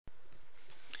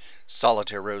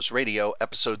Solitaire Rose Radio,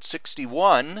 episode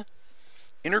 61,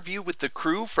 interview with the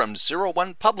crew from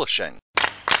 01 Publishing.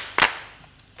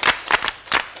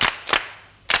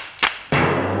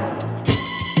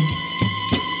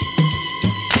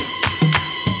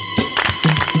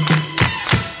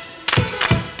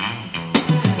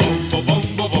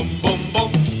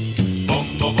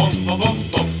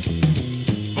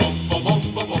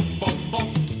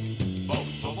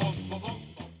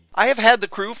 I have had the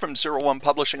crew from 01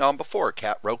 Publishing on before,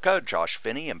 Rocha, Josh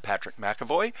Finney, and Patrick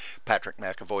McEvoy. Patrick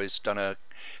McEvoy's done an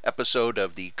episode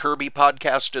of the Kirby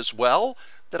podcast as well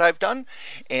that I've done,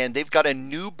 and they've got a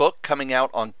new book coming out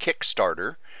on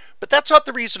Kickstarter. But that's not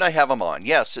the reason I have them on.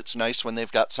 Yes, it's nice when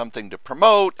they've got something to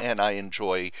promote, and I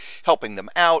enjoy helping them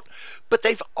out. But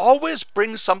they've always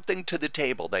bring something to the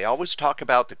table. They always talk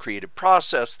about the creative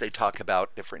process. They talk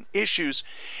about different issues.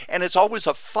 And it's always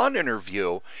a fun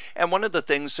interview. And one of the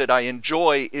things that I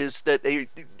enjoy is that they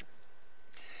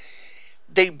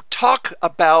talk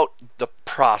about the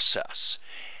process.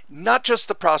 Not just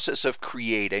the process of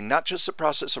creating, not just the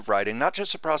process of writing, not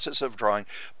just the process of drawing,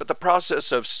 but the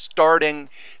process of starting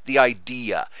the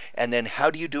idea. And then how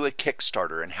do you do a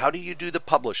Kickstarter? And how do you do the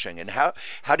publishing? And how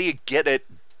do you get it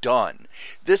done?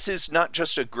 This is not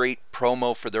just a great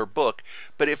promo for their book,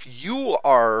 but if you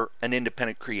are an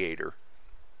independent creator,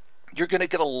 you're going to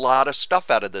get a lot of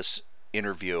stuff out of this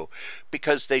interview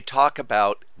because they talk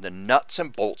about the nuts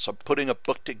and bolts of putting a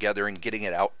book together and getting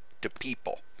it out to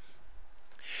people.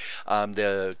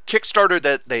 The Kickstarter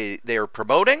that they are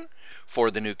promoting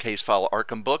for the new Case File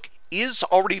Arkham book is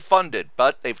already funded,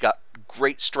 but they've got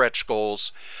great stretch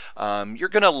goals. You're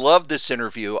going to love this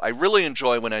interview. I really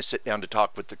enjoy when I sit down to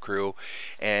talk with the crew,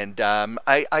 and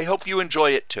I hope you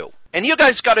enjoy it too. And you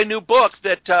guys got a new book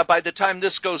that by the time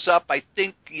this goes up, I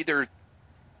think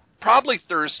probably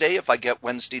Thursday if I get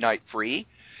Wednesday night free.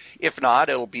 If not,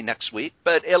 it'll be next week.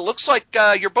 But it looks like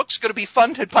your book's going to be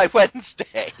funded by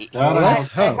Wednesday. I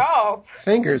hope.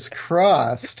 Fingers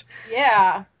crossed.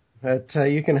 Yeah. That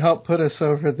you can help put us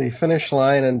over the finish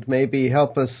line and maybe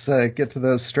help us get to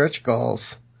those stretch goals.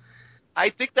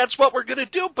 I think that's what we're going to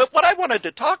do. But what I wanted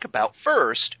to talk about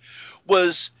first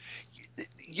was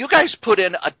you guys put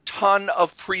in a ton of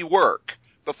pre-work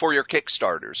before your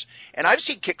Kickstarters. And I've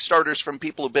seen Kickstarters from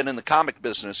people who've been in the comic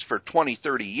business for 20,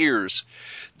 30 years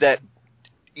that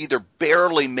either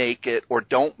barely make it or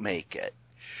don't make it.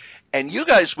 And you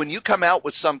guys, when you come out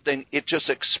with something, it just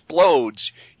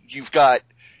explodes. You've got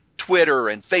Twitter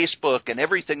and Facebook and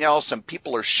everything else, and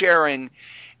people are sharing,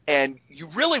 and you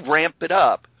really ramp it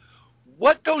up.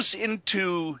 What goes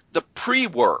into the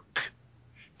pre-work?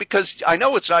 Because I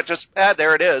know it's not just,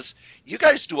 there it is. You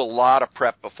guys do a lot of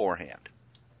prep beforehand.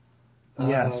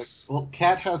 Yes. Well,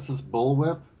 Kat has this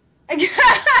bullwhip. Oh,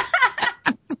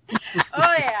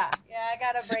 yeah. Yeah, I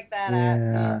got to break that out.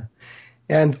 Yeah.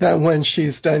 And then when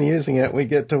she's done using it, we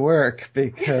get to work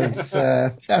because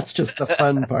that's just the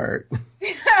fun part.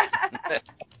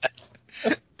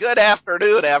 Good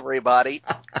afternoon, everybody.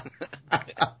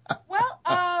 Well,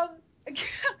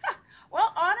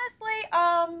 honestly,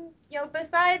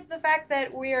 besides the fact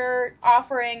that we're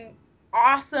offering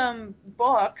awesome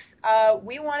books,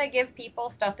 we want to give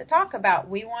people stuff to talk about.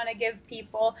 We want to give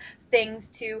people things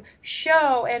to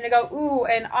show and to go ooh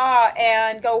and ah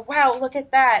and go wow, look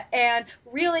at that, and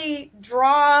really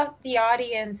draw the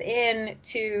audience in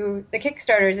to the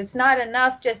Kickstarters. It's not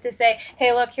enough just to say,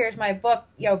 hey, look, here's my book,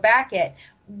 back it.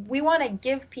 We want to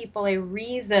give people a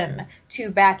reason to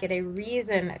back it, a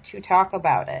reason to talk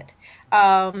about it.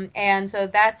 And so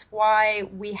that's why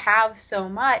we have so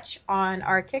much on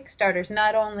our Kickstarters,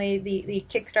 not only the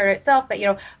Kickstarter itself, but,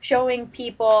 showing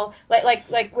people, like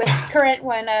with current,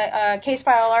 when Case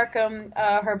File Arkham,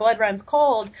 Her Blood Runs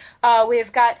Cold,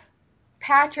 we've got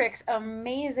Patrick's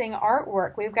amazing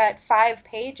artwork. We've got 5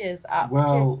 pages up.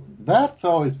 Well, that's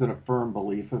always been a firm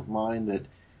belief of mine that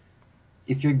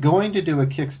if you're going to do a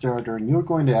Kickstarter and you're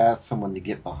going to ask someone to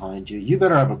get behind you, you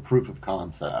better have a proof of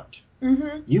concept.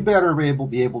 Mm-hmm. You better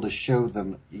be able to show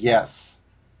them, yes,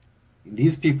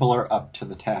 these people are up to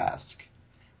the task.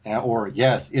 Or,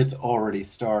 yes, it's already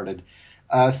started.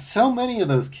 So many of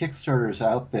those Kickstarters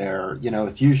out there,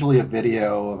 it's usually a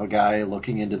video of a guy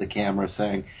looking into the camera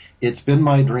saying, it's been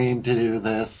my dream to do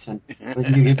this, and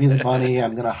when you give me the money,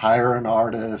 I'm going to hire an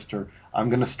artist, or I'm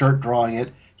going to start drawing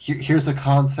it. Here's a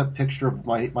concept picture of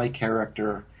my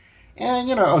character. And,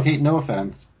 okay, no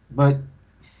offense, but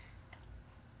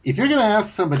if you're going to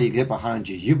ask somebody to get behind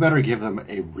you, you better give them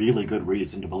a really good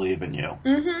reason to believe in you.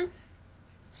 Mm-hmm.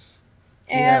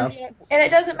 And it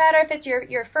doesn't matter if it's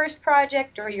your first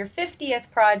project or your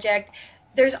 50th project.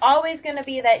 there's always going to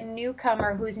be that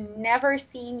newcomer who's never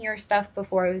seen your stuff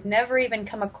before, who's never even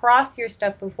come across your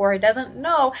stuff before, doesn't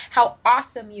know how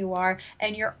awesome you are,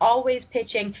 and you're always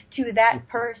pitching to that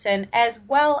person as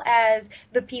well as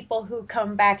the people who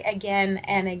come back again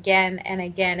and again and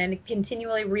again, and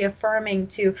continually reaffirming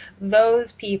to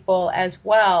those people as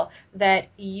well that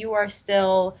you are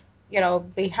still, you know,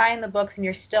 behind the books and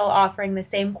you're still offering the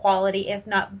same quality, if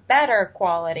not better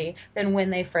quality, than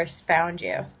when they first found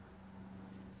you.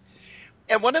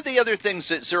 And one of the other things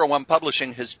that 01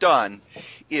 Publishing has done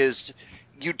is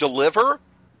you deliver,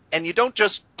 and you don't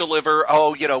just deliver,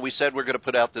 oh, you know, we said we're going to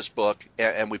put out this book,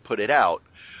 and we put it out.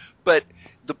 But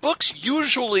the books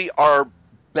usually are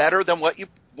better than what you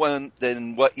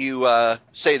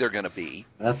say they're going to be.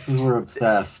 That's because we're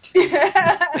obsessed.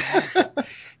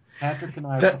 Patrick and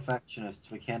I are perfectionists.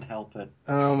 We can't help it.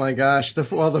 Oh, my gosh.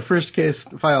 The first case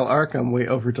file, Arkham, we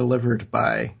over-delivered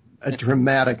by a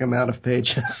dramatic amount of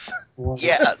pages.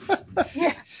 Yes.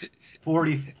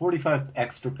 45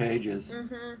 extra pages.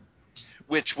 Mm-hmm.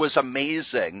 Which was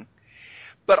amazing.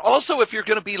 But also, if you're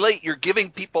going to be late, you're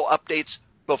giving people updates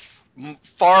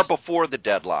far before the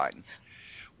deadline.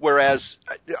 Whereas,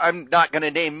 I'm not going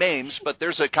to name names, but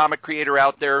there's a comic creator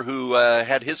out there who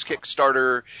had his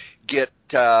Kickstarter get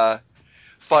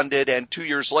funded, and 2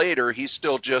 years later, he's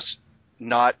still just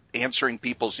not answering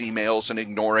people's emails and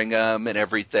ignoring them and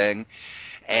everything.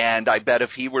 And I bet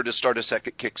if he were to start a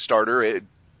second Kickstarter,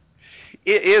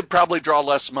 it'd probably draw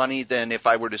less money than if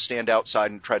I were to stand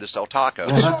outside and try to sell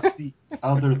tacos. Well, that's the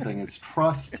other thing is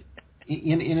trust.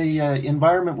 In a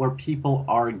environment where people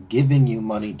are giving you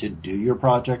money to do your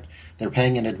project, they're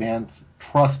paying in advance.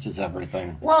 Trust is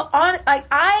everything. Well,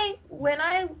 when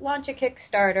I launch a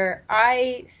Kickstarter,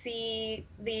 I see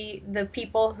the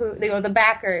people who, the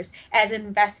backers as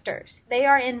investors. They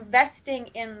are investing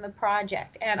in the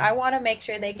project, and I want to make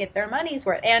sure they get their money's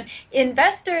worth. And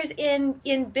investors in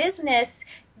business,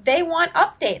 they want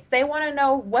updates. They want to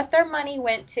know what their money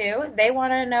went to. They want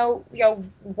to know,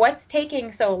 what's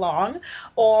taking so long,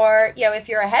 or, if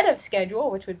you're ahead of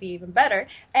schedule, which would be even better.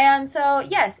 And so,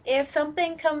 yes, if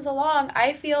something comes along,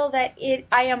 I feel that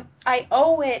I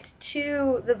owe it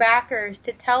to the backers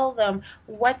to tell them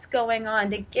what's going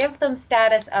on, to give them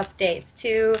status updates,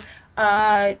 to,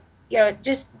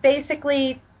 just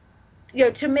basically,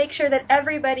 to make sure that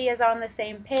everybody is on the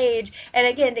same page, and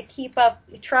again, to keep up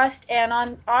trust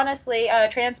and honestly,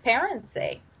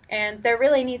 transparency. And there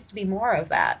really needs to be more of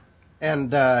that.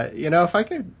 And, if I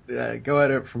could go at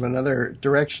it from another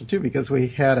direction, too, because we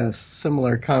had a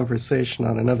similar conversation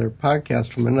on another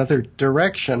podcast from another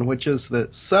direction, which is that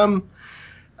some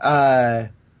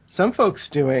folks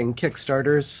doing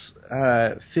Kickstarters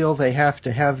feel they have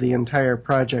to have the entire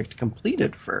project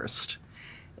completed first,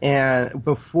 and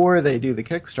before they do the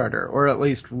Kickstarter, or at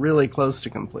least really close to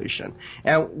completion.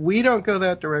 And we don't go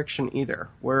that direction either.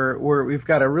 We've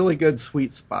got a really good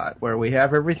sweet spot where we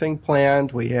have everything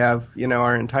planned. We have,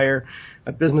 our entire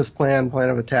business plan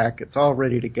of attack. It's all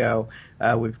ready to go.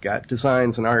 We've got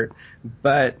designs and art.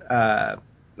 But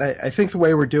I think the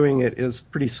way we're doing it is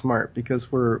pretty smart, because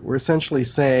we're essentially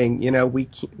saying,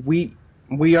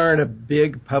 we aren't a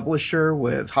big publisher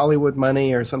with Hollywood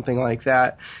money or something like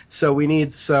that, so we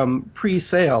need some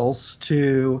pre-sales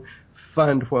to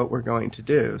fund what we're going to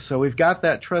do. So we've got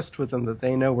that trust with them that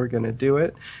they know we're going to do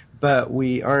it, but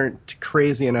we aren't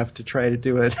crazy enough to try to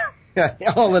do it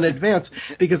all in advance,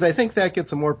 because I think that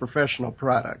gets a more professional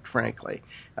product, frankly.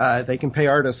 They can pay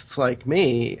artists like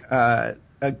me a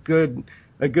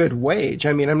good wage.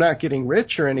 I mean, I'm not getting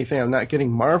rich or anything. I'm not getting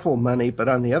Marvel money, but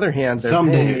on the other hand, they're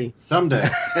paying me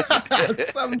someday.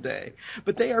 Someday.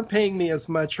 But they are paying me as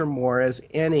much or more as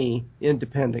any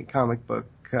independent comic book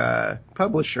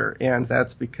publisher, and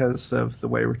that's because of the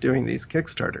way we're doing these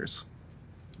Kickstarters.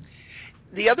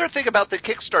 The other thing about the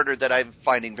Kickstarter that I'm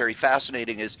finding very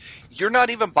fascinating is you're not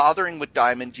even bothering with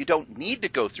Diamond. You don't need to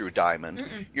go through Diamond.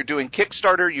 Mm-mm. You're doing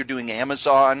Kickstarter. You're doing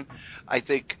Amazon. I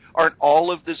think, aren't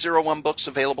all of the 01 books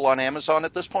available on Amazon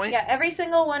at this point? Yeah, every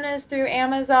single one is through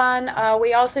Amazon.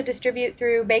 We also distribute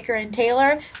through Baker &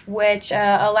 Taylor, which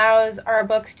allows our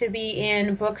books to be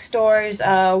in bookstores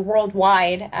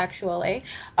worldwide, actually.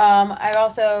 I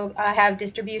also have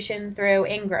distribution through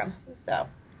Ingram, so...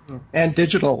 And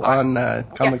digital on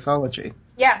Comixology.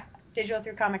 Yeah, digital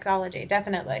through Comixology,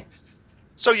 definitely.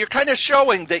 So you're kind of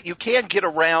showing that you can get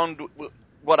around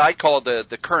what I call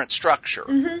the current structure.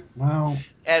 Mm-hmm. Wow.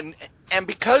 And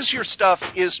because your stuff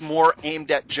is more aimed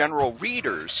at general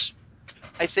readers,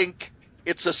 I think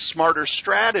it's a smarter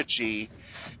strategy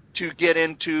to get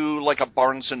into like a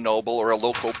Barnes & Noble or a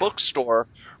local bookstore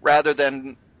rather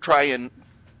than try and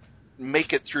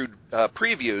make it through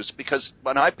previews, because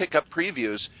when I pick up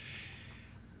previews,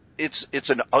 it's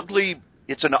an ugly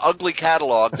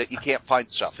catalog that you can't find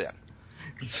stuff in.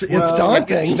 It's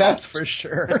daunting, that's for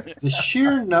sure. The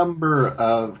sheer number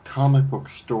of comic book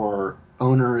store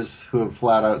owners who have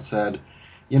flat out said,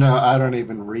 I don't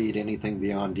even read anything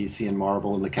beyond DC and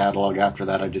Marvel in the catalog. After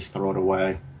that, I just throw it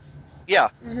away. Yeah.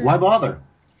 Mm-hmm. Why bother?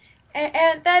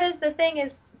 And that is the thing,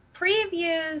 is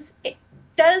previews, it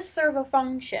does serve a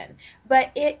function,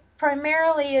 but it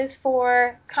primarily is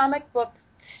for comic book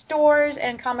stores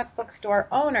and comic book store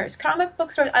owners. Comic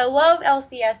book stores, I love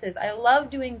LCSs. I love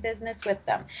doing business with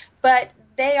them, but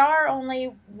they are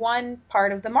only one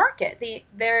part of the market.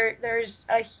 There's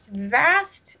a vast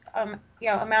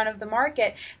amount of the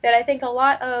market that I think a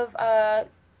lot of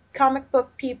comic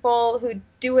book people who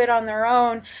do it on their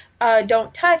own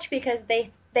don't touch, because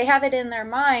they have it in their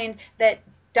mind that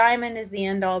Diamond is the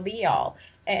end-all be-all.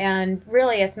 And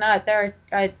really, it's not. There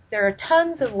are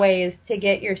tons of ways to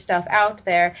get your stuff out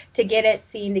there, to get it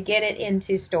seen, to get it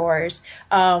into stores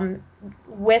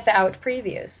without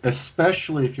previews.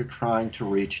 Especially if you're trying to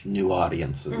reach new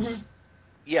audiences. Mm-hmm.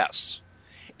 Yes.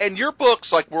 And your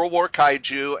books, like World War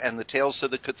Kaiju and the Tales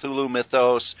of the Cthulhu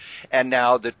Mythos, and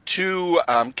now the two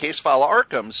Case File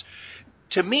Arkhams,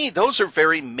 to me, those are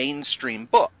very mainstream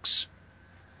books.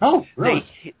 Oh, really?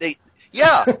 They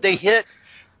hit,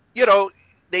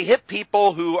 they hit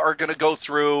people who are going to go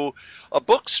through a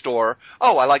bookstore.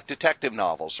 Oh, I like detective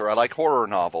novels, or I like horror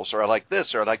novels, or I like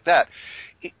this, or I like that.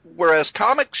 Whereas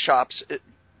comic shops,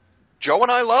 Joe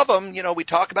and I love them. We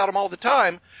talk about them all the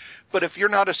time. But if you're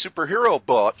not a superhero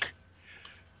book,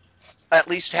 at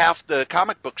least half the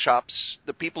comic book shops,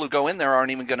 the people who go in there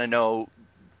aren't even going to know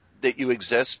that you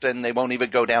exist, and they won't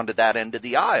even go down to that end of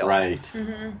the aisle. Right.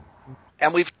 Mm-hmm.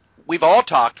 And we've all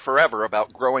talked forever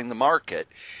about growing the market.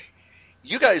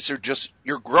 You guys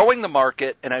you're growing the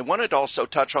market, and I wanted to also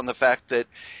touch on the fact that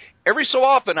every so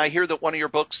often I hear that one of your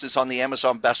books is on the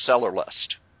Amazon bestseller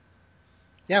list.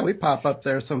 Yeah, we pop up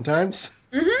there sometimes.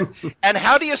 Mm-hmm. And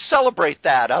how do you celebrate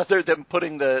that, other than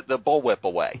putting the bullwhip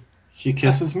away? She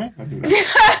kisses me? I do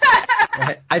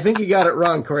that. I think you got it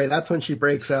wrong, Corey. That's when she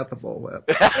breaks out the bullwhip.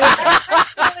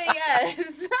 Yes.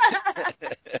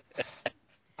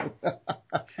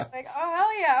 Like, oh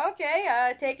hell yeah,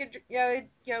 okay. Take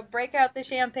break out the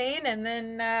champagne and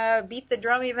then beat the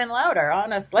drum even louder.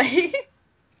 Honestly.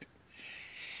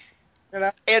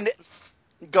 And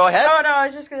go ahead. Oh no, I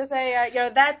was just gonna say,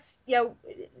 that's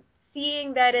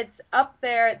seeing that it's up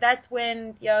there. That's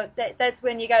when that's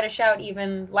when you got to shout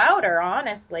even louder,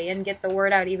 honestly, and get the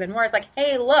word out even more. It's like,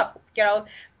 hey, look,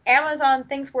 Amazon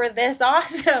thinks we're this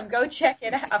awesome. Go check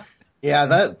it out.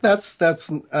 Yeah, that's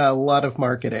a lot of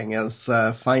marketing, is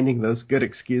finding those good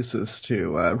excuses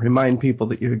to remind people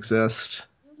that you exist,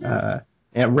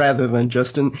 and rather than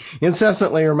just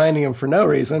incessantly reminding them for no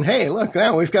reason. Hey, look,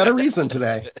 now we've got a reason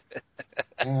today.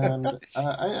 And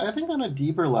I think on a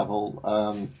deeper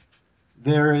level,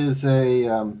 there is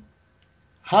a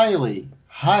highly,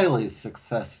 highly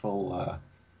successful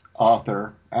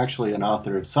author, actually an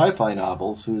author of sci-fi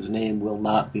novels, whose name will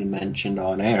not be mentioned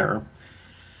on air,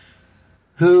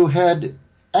 who had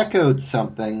echoed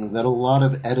something that a lot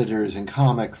of editors in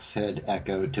comics had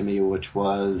echoed to me, which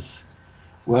was,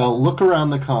 well, look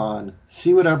around the con,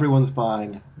 see what everyone's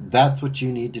buying. That's what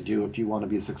you need to do if you want to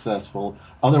be successful.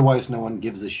 Otherwise, no one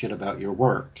gives a shit about your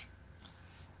work.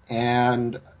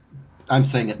 And I'm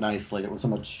saying it nicely. It was a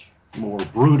much more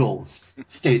brutal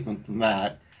statement than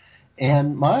that.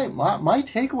 And my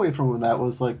takeaway from that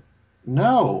was like,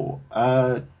 no,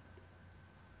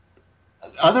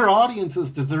 other audiences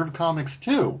deserve comics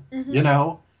too.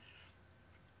 Mm-hmm.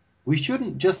 We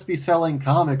shouldn't just be selling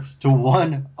comics to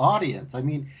one audience. I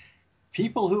mean,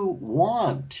 people who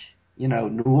want,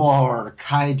 noir,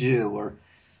 kaiju, or,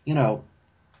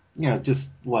 just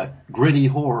gritty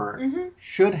horror, mm-hmm.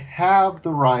 should have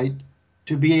the right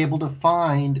to be able to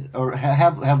find or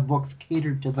have books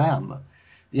catered to them.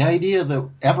 The idea that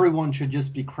everyone should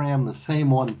just be crammed the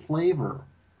same one flavor,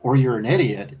 or you're an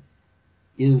idiot,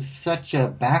 is such a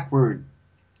backward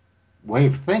way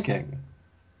of thinking.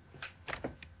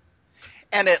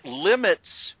 And it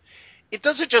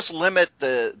doesn't just limit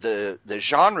the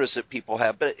genres that people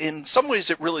have, but in some ways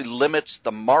it really limits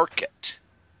the market.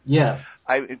 Yes.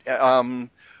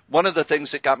 One of the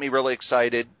things that got me really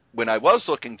excited when I was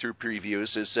looking through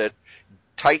previews is that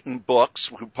Titan Books,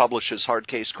 who publishes Hard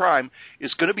Case Crime,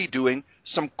 is going to be doing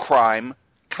some crime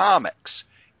comics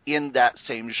in that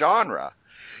same genre.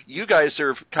 You guys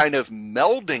are kind of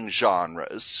melding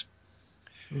genres,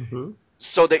 mm-hmm.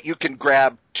 so that you can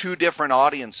grab two different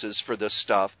audiences for this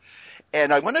stuff.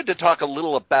 And I wanted to talk a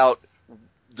little about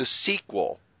the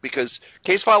sequel, because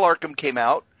Case File Arkham came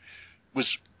out, was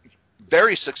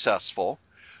very successful.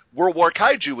 World War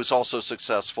Kaiju was also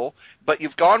successful, but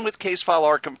you've gone with Case File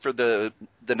Arkham for the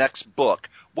next book.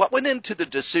 What went into the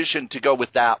decision to go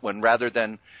with that one rather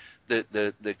than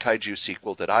the Kaiju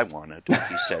sequel that I wanted, he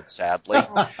said sadly.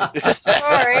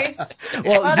 Sorry.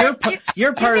 Well,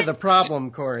 you're part of the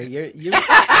problem, Corey.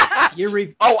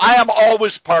 Oh, I am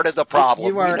always part of the problem.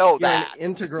 You are, we know you're that. an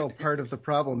integral part of the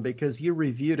problem because you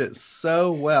reviewed it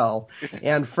so well.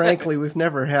 And frankly, we've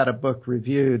never had a book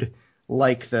reviewed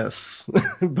like this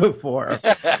before.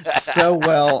 So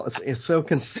well, so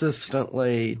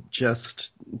consistently just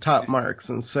top marks.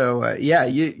 And so,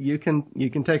 you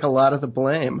can take a lot of the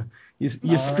blame.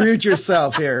 You screwed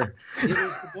yourself here. It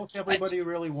was the book everybody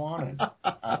really wanted.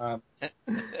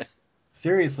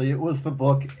 Seriously, it was the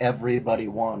book everybody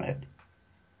wanted.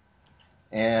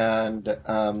 And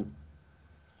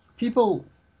people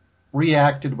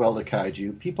reacted well to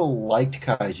Kaiju. People liked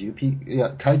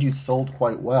Kaiju. Kaiju sold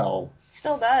quite well.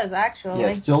 Still does, actually.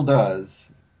 Yeah, still does.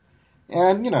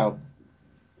 And,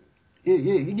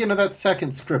 that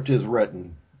second script is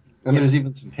written. And there's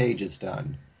even some pages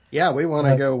done. Yeah, we want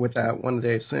to go with that one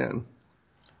day soon.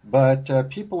 But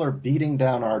people are beating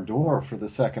down our door for the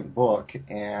second book,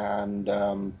 and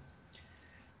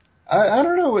I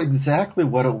don't know exactly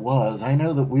what it was. I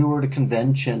know that we were at a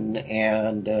convention,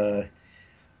 and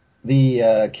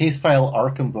the Case File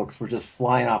Arkham books were just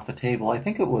flying off the table. I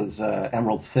think it was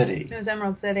Emerald City. It was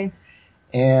Emerald City.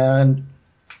 And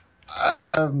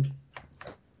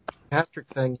Patrick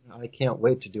saying, I can't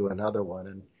wait to do another one.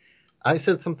 And I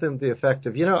said something to the effect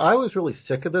of, I was really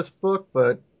sick of this book,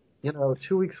 but,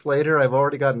 2 weeks later, I've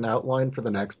already got an outline for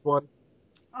the next one.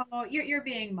 Oh, you're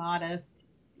being modest.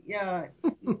 Yeah.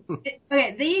 Okay,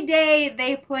 the day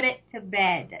they put it to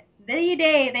bed. The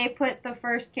day they put the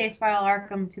first Case File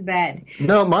Arkham to bed.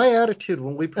 No, my attitude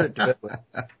when we put it to bed was,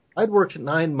 I'd worked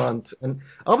 9 months, and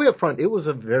I'll be upfront, it was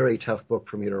a very tough book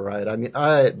for me to write. I mean,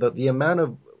 the amount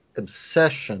of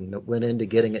obsession that went into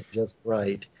getting it just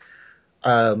right,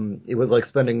 it was like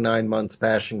spending 9 months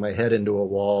bashing my head into a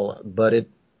wall, but it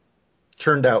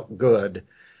turned out good.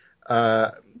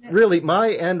 Really,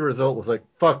 my end result was like,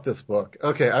 fuck this book.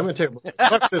 Okay, I'm going to take a book.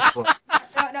 Fuck this book.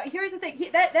 No, here's the thing.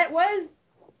 That was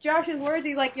Josh's words.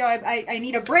 He's like, I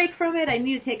need a break from it. I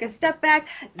need to take a step back.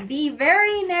 The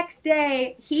very next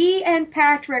day, he and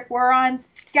Patrick were on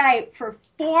Skype for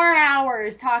 4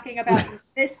 hours talking about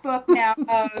this book now.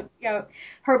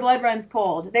 Her Blood Runs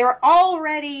Cold. They were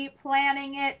already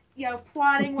planning it,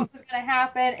 plotting what was going to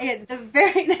happen. And the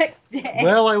very next day.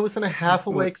 Well, I was in a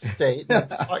half-awake state.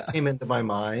 And a thought came into my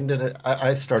mind, and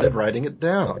I started writing it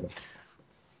down.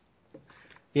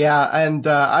 Yeah, and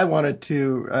I wanted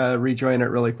to rejoin it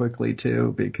really quickly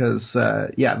too because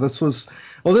this was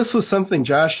something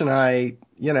Josh and I,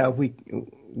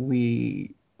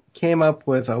 we came up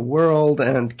with a world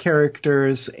and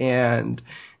characters and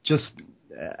just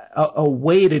a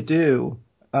way to do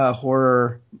a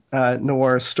horror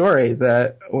noir story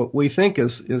that we think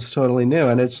is totally new,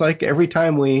 and it's like every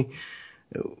time we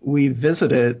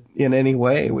visit it in any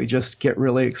way, we just get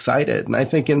really excited, and I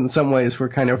think in some ways we're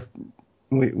kind of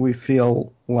we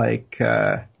feel like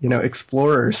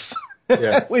explorers.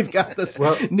 Yes. We've got this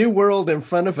new world in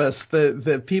front of us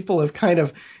that people have kind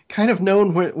of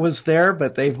known was there,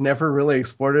 but they've never really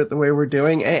explored it the way we're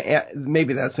doing.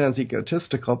 Maybe that sounds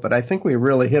egotistical, but I think we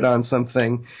really hit on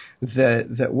something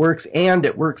that works, and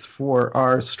it works for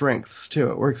our strengths too.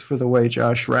 It works for the way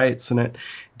Josh writes, and it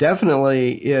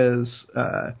definitely is.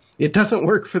 It doesn't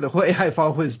work for the way I've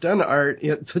always done art.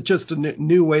 It's just a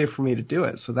new way for me to do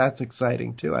it, so that's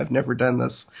exciting too. I've never done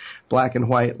this black and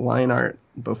white line art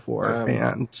before,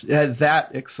 and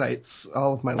that excites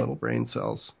all of my little brain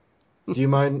cells. Do you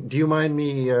mind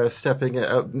me stepping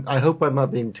out? I hope I'm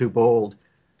not being too bold.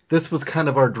 This was kind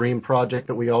of our dream project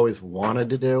that we always wanted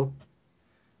to do.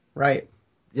 Right.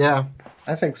 Yeah.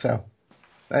 I think so.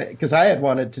 Because I had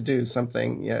wanted to do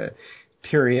something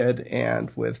period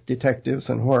and with detectives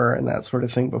and horror and that sort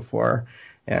of thing before.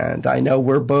 And I know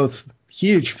we're both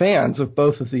huge fans of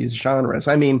both of these genres.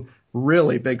 I mean,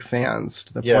 really big fans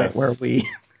to the point where we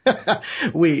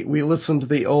listen to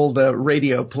the old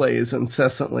radio plays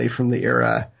incessantly from the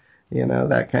era,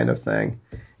 that kind of thing.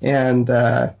 And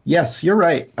yes, you're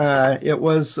right. It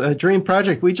was a dream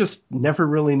project. We just never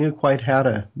really knew quite how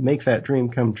to make that dream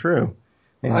come true.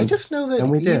 And I just know that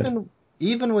we did.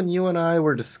 Even when you and I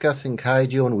were discussing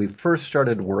Kaiju and we first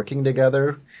started working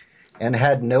together and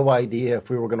had no idea if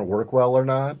we were going to work well or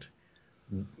not,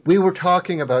 we were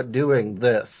talking about doing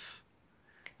this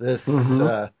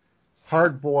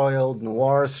hard-boiled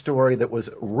noir story that was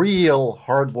real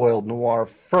hard-boiled noir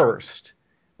first,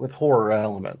 with horror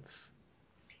elements.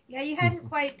 Yeah, you hadn't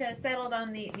quite settled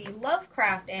on the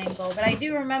Lovecraft angle, but I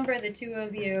do remember the two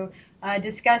of you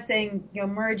discussing,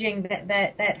 merging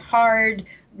that hard,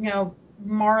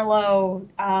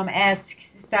 Marlowe-esque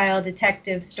style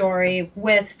detective story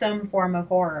with some form of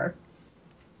horror.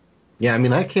 Yeah, I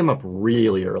mean, I came up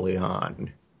really early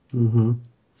on. Mm-hmm.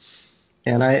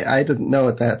 And I didn't know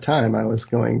at that time I was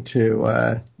going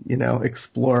to,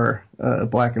 explore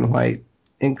black and white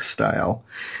ink style.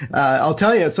 I'll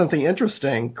tell you something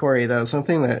interesting, Corey, though,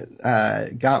 something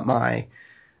that got my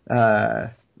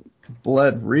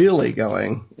blood really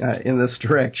going in this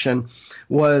direction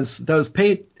was those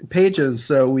pages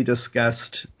we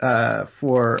discussed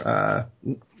for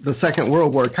the Second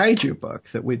World War Kaiju book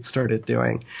that we'd started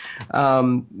doing.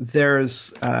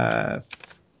 There's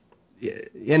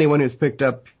anyone who's picked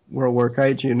up World War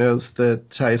Kaiju knows that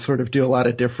I sort of do a lot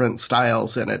of different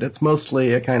styles in it. It's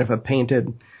mostly a kind of a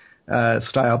painted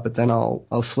style, but then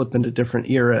I'll slip into different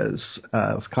eras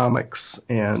of comics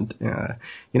and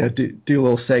do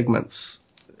little segments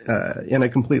in a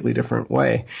completely different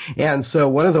way. And so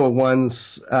one of the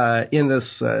ones in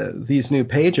these new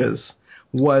pages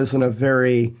was in a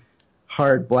very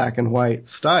hard black and white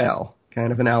style,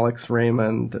 kind of an Alex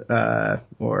Raymond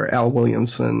or Al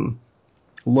Williamson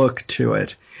look to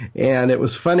it. And it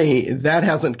was funny, that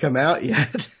hasn't come out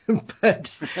yet,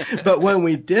 but when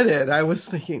we did it, I was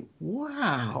thinking,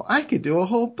 wow, I could do a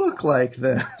whole book like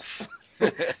this.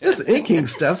 This inking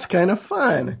stuff's kind of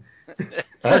fun.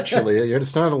 Actually,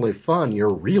 it's not only fun,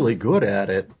 you're really good at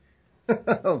it.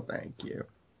 Oh, thank you.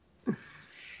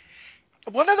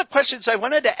 One of the questions I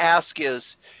wanted to ask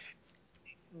is,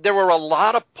 there were a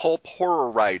lot of pulp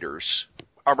horror writers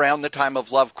around the time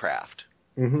of Lovecraft.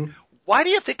 Mm-hmm. Why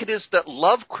do you think it is that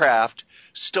Lovecraft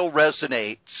still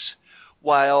resonates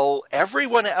while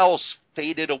everyone else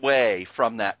faded away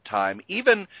from that time?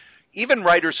 Even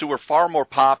writers who were far more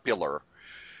popular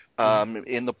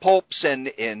in the pulps and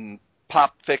in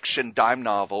pop fiction dime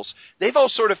novels, they've all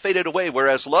sort of faded away,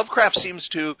 whereas Lovecraft seems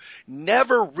to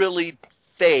never really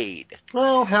fade.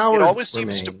 Well, Howard It always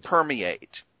remained. seems to permeate.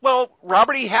 Well,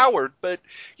 Robert E. Howard, but,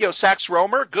 Sax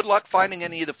Rohmer, good luck finding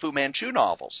any of the Fu Manchu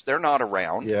novels. They're not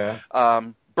around. Yeah.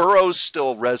 Burroughs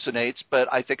still resonates, but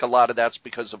I think a lot of that's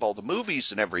because of all the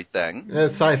movies and everything.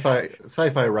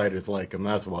 Sci-fi writers like him,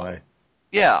 that's why.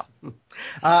 Yeah.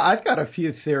 I've got a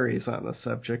few theories on the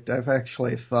subject. I've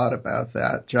actually thought about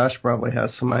that. Josh probably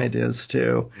has some ideas,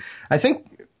 too. I think,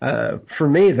 for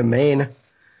me, the main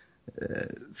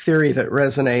theory that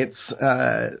resonates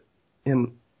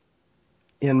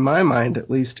in my mind, at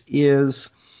least, is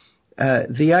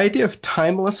the idea of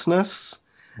timelessness,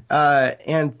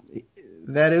 and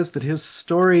that is that his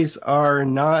stories are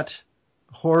not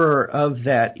horror of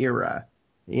that era.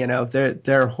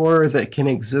 They're horror that can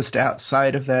exist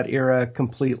outside of that era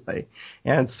completely,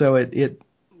 and so it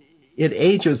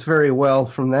ages very well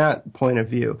from that point of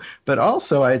view. But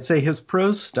also, I'd say his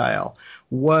prose style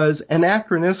was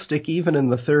anachronistic even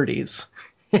in the 30s.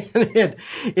 It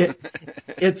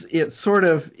sort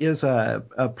of is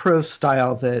a prose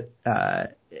style that,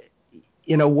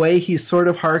 in a way, he's sort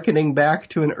of hearkening back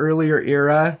to an earlier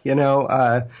era,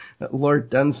 Lord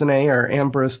Dunsany or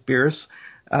Ambrose Bierce,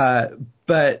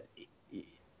 but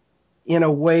in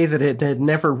a way that it had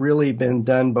never really been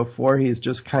done before. He's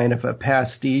just kind of a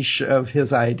pastiche of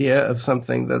his idea of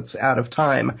something that's out of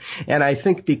time. And I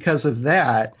think because of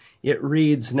that, it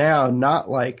reads now not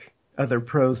like other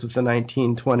prose of the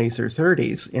 1920s or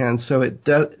 30s, and so it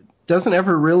doesn't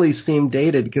ever really seem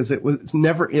dated because it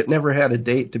never had a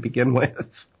date to begin with.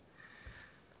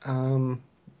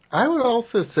 I would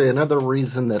also say another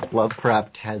reason that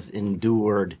Lovecraft has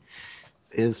endured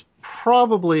is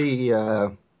probably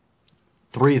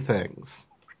three things.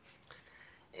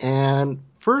 And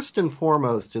first and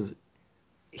foremost is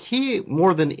he,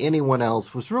 more than anyone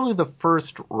else, was really the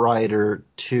first writer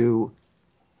to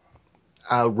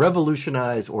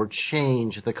revolutionize or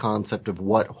change the concept of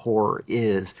what horror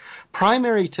is.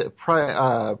 Prior to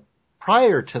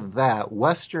that,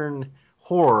 Western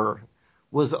horror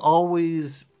was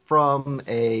always from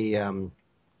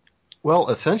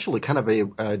essentially kind of a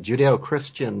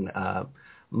Judeo-Christian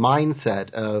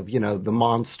mindset of, the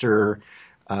monster,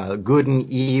 good and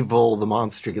evil, the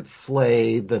monster gets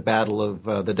slayed, the battle of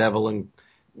the devil, and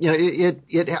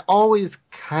it always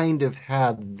kind of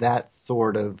had that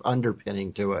sort of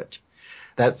underpinning to it,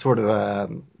 that sort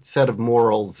of set of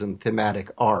morals and thematic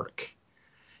arc.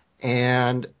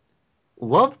 And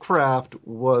Lovecraft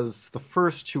was the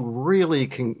first to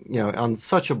really, on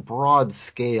such a broad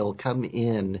scale, come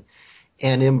in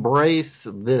and embrace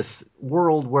this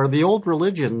world where the old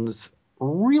religions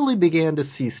really began to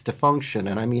cease to function.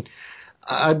 And I mean,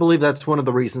 I believe that's one of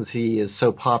the reasons he is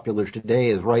so popular today,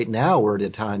 is right now we're at a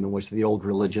time in which the old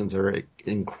religions are at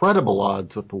incredible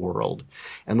odds with the world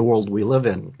and the world we live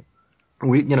in.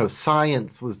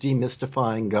 Science was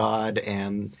demystifying God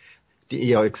and,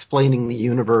 explaining the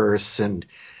universe, and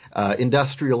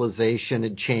industrialization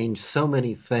had changed so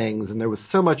many things, and there was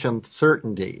so much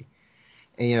uncertainty.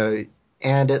 And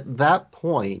at that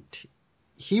point,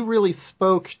 he really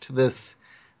spoke to this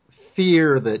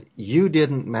fear that you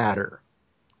didn't matter,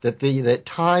 that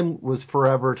time was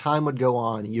forever, time would go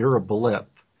on, you're a blip.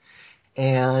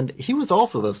 And he was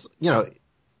also this,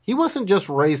 he wasn't just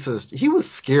racist, he was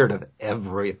scared of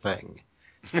everything.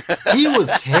 He was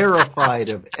terrified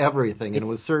of everything, and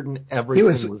was certain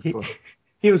everything was going.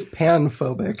 He was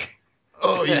panphobic.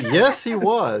 Oh, yes, he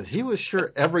was. He was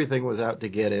sure everything was out to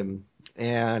get him,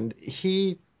 and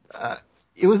it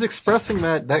was expressing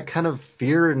that kind of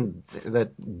fear and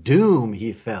that doom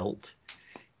he felt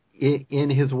in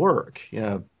his work.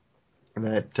 That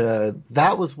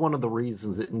was one of the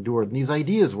reasons it endured. And these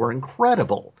ideas were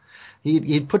incredible.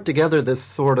 He'd put together this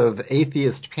sort of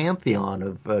atheist pantheon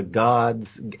of gods,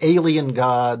 alien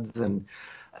gods, and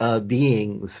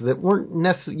beings that weren't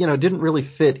didn't really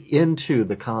fit into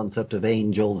the concept of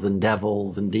angels and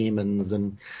devils and demons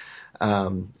and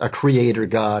a creator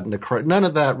god, and none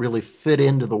of that really fit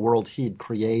into the world he'd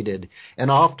created, and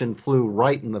often flew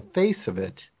right in the face of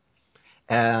it.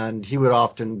 And he would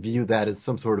often view that as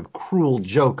some sort of cruel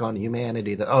joke on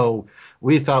humanity, that,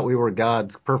 we thought we were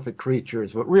God's perfect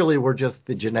creatures, but really we're just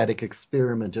the genetic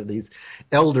experiment of these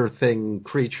elder thing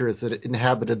creatures that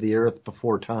inhabited the earth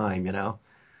before time,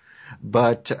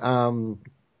 But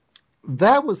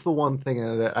that was the one thing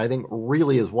that I think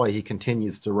really is why he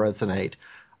continues to resonate.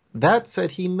 That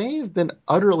said, he may have been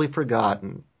utterly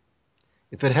forgotten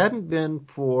if it hadn't been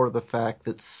for the fact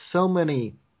that so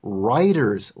many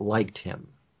writers liked him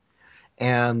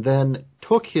and then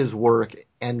took his work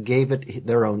and gave it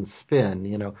their own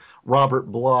spin.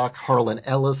 Robert Bloch, Harlan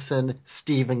Ellison,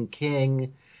 Stephen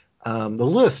King. The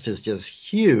list is just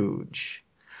huge.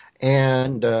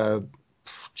 And,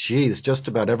 just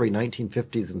about every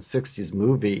 1950s and 60s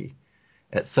movie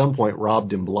at some point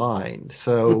robbed him blind.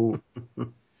 So...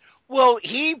 Well,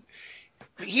 he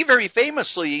very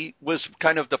famously was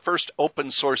kind of the first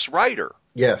open source writer.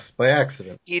 Yes, by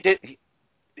accident. He did,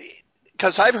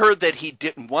 because I've heard that he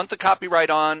didn't want the copyright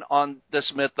on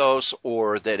this mythos,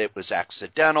 or that it was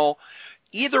accidental.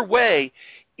 Either way,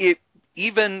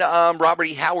 even Robert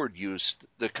E. Howard used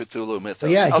the Cthulhu mythos.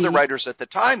 Yeah, other writers at the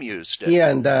time used it. He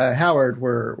and Howard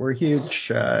were huge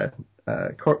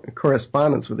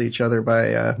correspondents with each other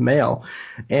by mail,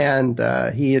 and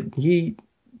he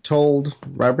told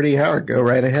Robert E. Howard, go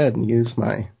right ahead and use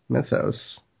my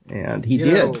mythos, and he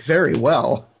did very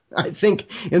well. I think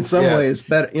in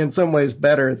some ways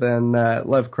better than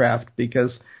Lovecraft,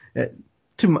 because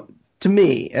to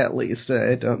me at least,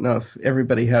 I don't know if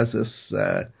everybody has this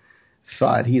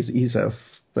thought.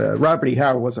 Robert E.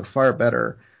 Howard was a far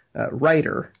better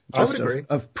writer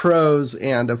of prose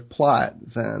and of plot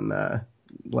than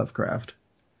Lovecraft.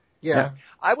 Yeah,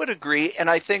 I would agree, and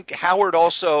I think Howard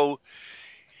also.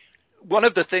 One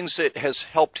of the things that has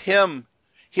helped him,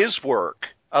 his work,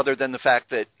 other than the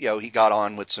fact that he got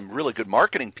on with some really good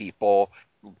marketing people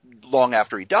long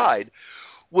after he died,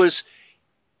 was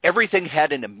everything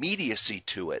had an immediacy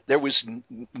to it. There was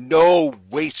no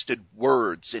wasted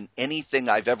words in anything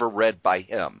I've ever read by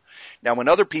him. Now, when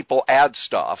other people add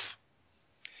stuff,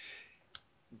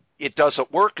 it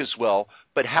doesn't work as well,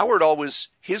 but Howard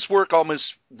his work almost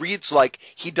reads like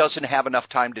he doesn't have enough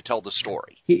time to tell the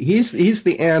story. He's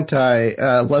the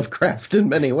anti-Lovecraft in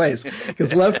many ways,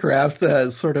 because Lovecraft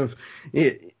sort of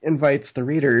invites the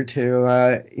reader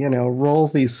to,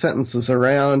 roll these sentences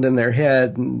around in their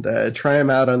head and try them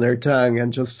out on their tongue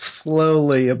and just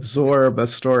slowly absorb a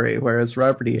story, whereas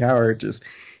Robert E. Howard just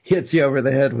hits you over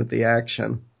the head with the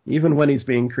action, even when he's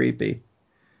being creepy.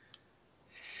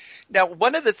 Now,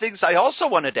 one of the things I also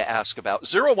wanted to ask about,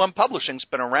 01 Publishing's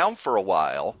been around for a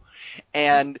while,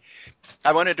 and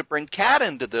I wanted to bring Kat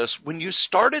into this. When you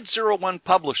started 01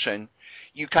 Publishing,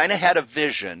 you kind of had a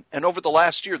vision, and over the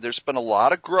last year there's been a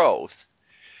lot of growth.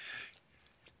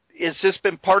 Has this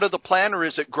been part of the plan, or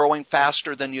is it growing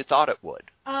faster than you thought it would?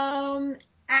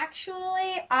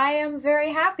 Actually, I am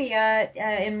very happy.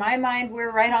 In my mind,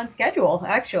 we're right on schedule,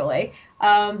 actually.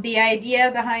 The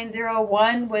idea behind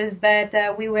 01 was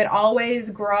that we would always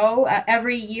grow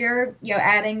every year,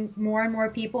 adding more and more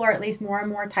people, or at least more and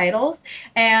more titles.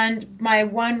 And my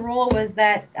one rule was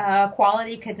that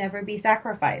quality could never be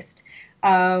sacrificed.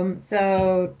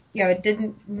 So, it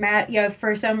didn't matter,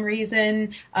 for some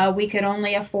reason, we could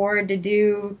only afford to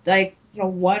do, like,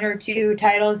 one or two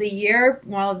titles a year.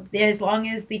 Well, as long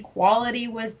as the quality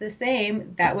was the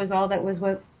same, that was all that was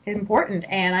important.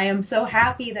 And I am so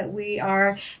happy that we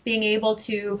are being able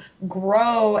to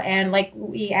grow, and like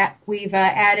we've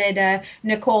added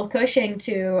Nicole Cushing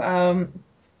to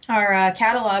our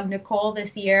catalog. Nicole this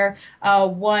year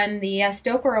won the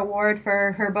Stoker Award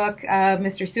for her book,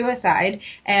 Mr. Suicide,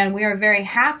 and we are very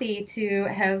happy to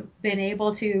have been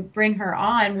able to bring her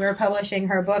on. We're publishing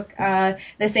her book, The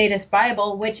Sadist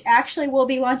Bible, which actually we'll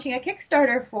be launching a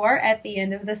Kickstarter for at the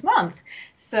end of this month.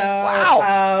 So,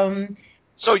 wow.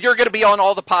 So you're going to be on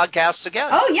all the podcasts again?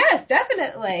 Oh, yes,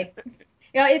 definitely.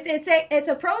 It's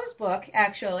a prose book,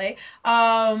 actually.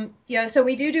 So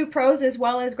we do prose as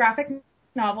well as graphic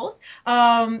novels.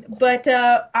 But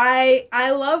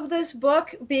I love this book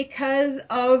because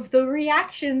of the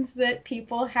reactions that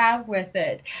people have with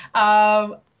it.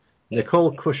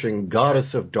 Nicole Cushing,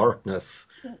 Goddess of Darkness.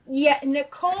 Yeah,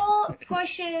 Nicole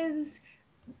pushes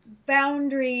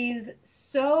boundaries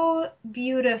so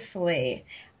beautifully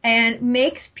and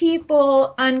makes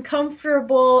people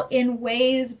uncomfortable in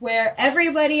ways where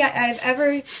everybody I've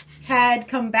ever had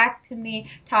come back to me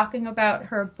talking about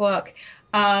her book,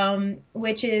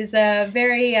 which is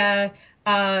very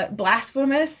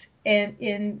blasphemous.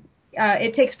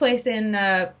 It takes place in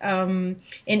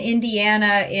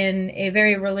Indiana, in a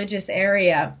very religious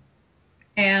area.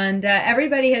 And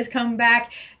everybody has come back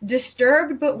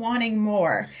disturbed but wanting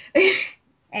more.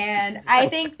 And I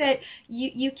think that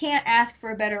you can't ask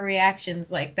for better reactions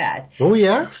like that. Well, we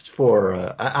asked for,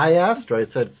 I asked her, I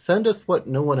said, send us what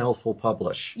no one else will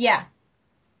publish. Yeah.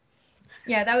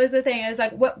 Yeah, that was the thing. It was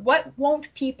like, what won't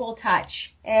people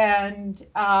touch? And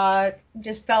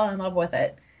just fell in love with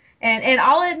it. And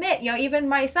I'll admit, even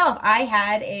myself, I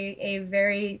had a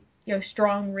very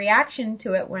strong reaction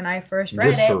to it when I first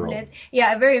read visceral. it.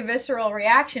 A very visceral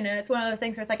reaction, and it's one of those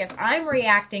things where it's like, if I'm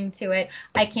reacting to it,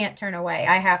 I can't turn away.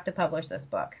 I have to publish this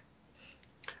book.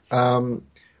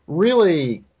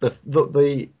 Really,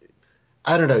 the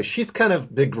I don't know, she's kind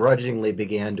of begrudgingly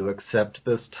began to accept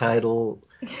this title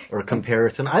or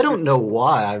comparison. I don't know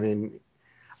why. I mean,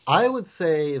 I would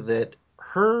say that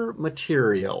her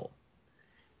material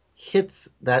hits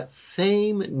that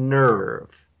same nerve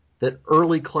that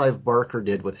early Clive Barker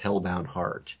did with Hellbound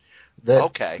Heart.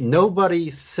 That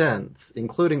nobody since,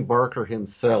 including Barker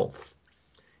himself,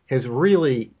 has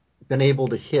really been able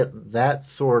to hit that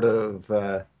sort of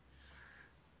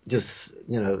just,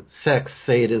 sex,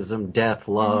 sadism, death,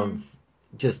 love,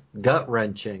 just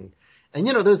gut-wrenching. And,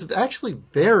 there's actually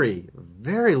very,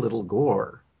 very little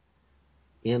gore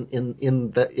in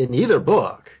either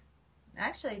book.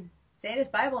 Actually,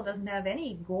 Sadist Bible doesn't have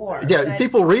any gore. Yeah,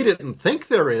 people read it and think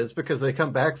there is because they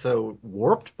come back so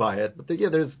warped by it. But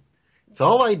it's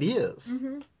all ideas.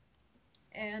 Mm-hmm.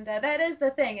 And that is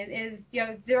the thing. It is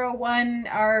 01.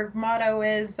 Our motto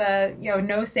is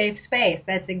no safe space.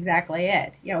 That's exactly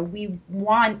it. We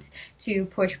want to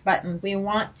push buttons. We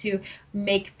want to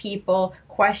make people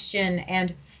question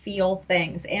and feel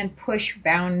things and push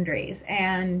boundaries.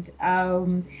 And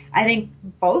I think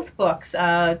both books,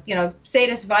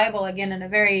 Sadist Bible, again, in a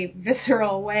very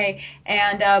visceral way,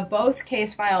 and both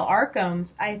Case File Arkhams,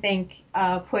 I think,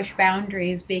 push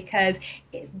boundaries because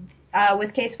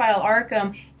with Case File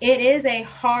Arkham, it is a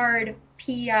hard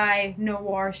PI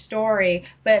noir story,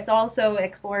 but it also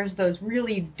explores those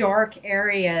really dark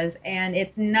areas, and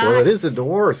it's not... Well, it is a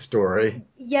noir story.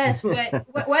 Yes,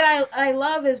 but what I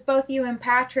love is both you and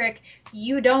Patrick,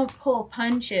 you don't pull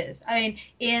punches. I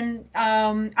mean,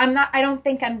 I don't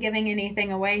think I'm giving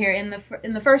anything away here. In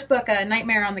the first book,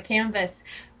 Nightmare on the Canvas,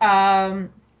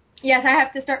 yes, I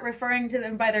have to start referring to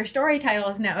them by their story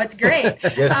titles now. It's great.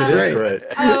 Yes, it is great.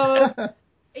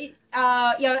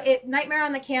 Nightmare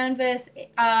on the Canvas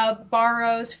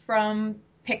borrows from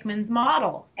Pickman's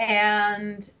model,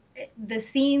 and the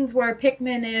scenes where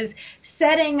Pickman is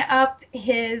setting up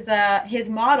his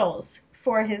models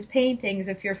for his paintings,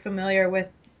 if you're familiar with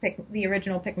the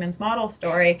original Pickman's model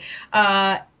story,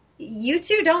 you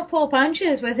two don't pull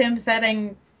punches with him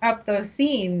setting up those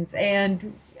scenes,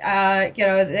 and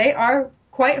they are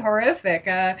quite horrific.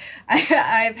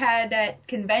 I've had at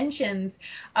conventions,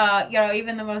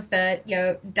 even the most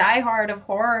diehard of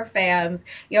horror fans,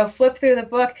 flip through the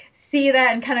book, see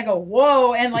that, and kind of go,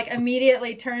 whoa, and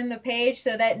immediately turn the page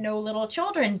so that no little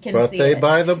children can see it. But they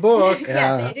buy the book.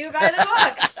 Yeah, they do buy the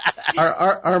book.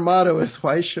 Our motto is,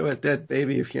 why show a dead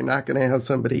baby if you're not going to have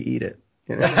somebody eat it?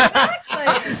 Exactly.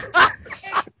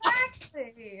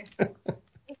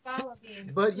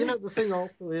 Exactly. But, the thing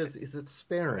also is it's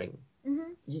sparing.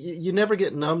 you never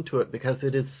get numb to it because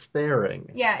it is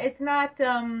sparing. Yeah, it's not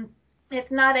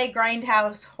a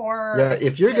grindhouse horror. Yeah,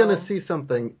 if you're film. going to see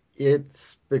something, it's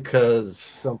because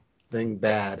something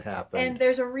bad happened. And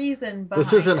there's a reason behind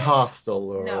This isn't it. Hostile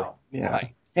or... No. Yeah.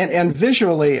 And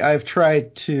visually, I've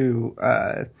tried to,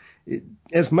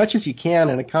 as much as you can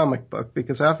in a comic book,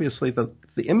 because obviously the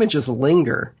images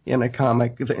linger in a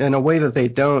comic in a way that they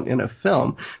don't in a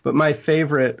film. But my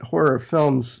favorite horror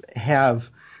films have,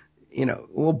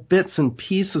 little bits and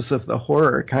pieces of the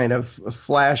horror kind of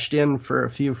flashed in for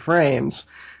a few frames.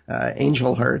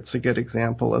 Angel Heart's a good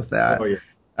example of that. Oh,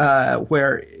 yeah.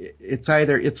 Where it's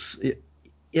either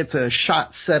it's a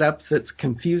shot setup that's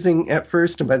confusing at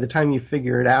first, and by the time you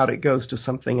figure it out, it goes to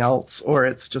something else, or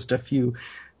it's just a few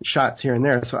shots here and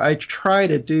there. So I try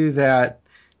to do that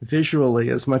visually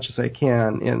as much as I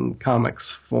can in comics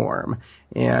form,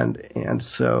 and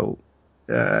so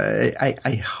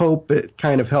I hope it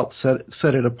kind of helps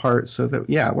set it apart so that,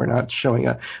 we're not showing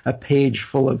a page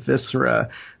full of viscera,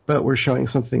 but we're showing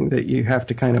something that you have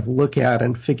to kind of look at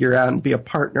and figure out and be a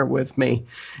partner with me.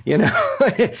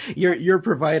 You're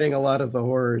providing a lot of the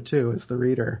horror too as the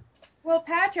reader. Well,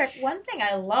 Patrick, one thing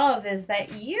I love is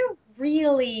that you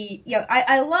really,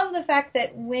 I love the fact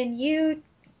that when you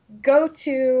go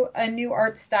to a new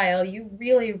art style, you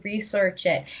really research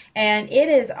it, and it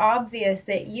is obvious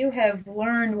that you have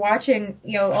learned watching,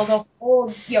 all the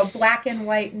old, black and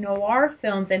white noir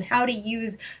films and how to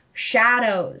use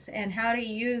shadows and how to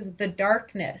use the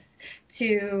darkness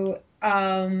to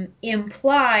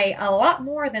imply a lot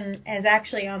more than is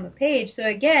actually on the page. So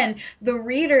again, the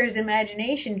reader's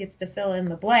imagination gets to fill in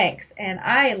the blanks, and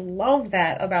I love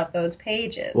that about those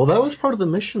pages. Well, that was part of the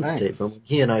mission statement.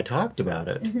 He and I talked about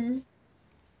it. Mm-hmm.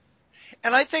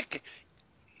 And I think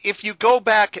if you go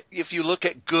back, if you look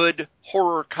at good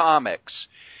horror comics,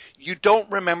 you don't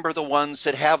remember the ones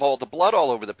that have all the blood all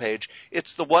over the page.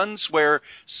 It's the ones where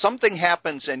something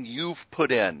happens and you've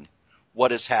put in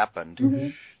what has happened. Mm-hmm.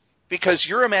 Because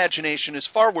your imagination is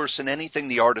far worse than anything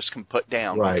the artist can put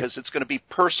down, right, because it's going to be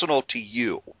personal to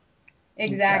you.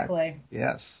 Exactly.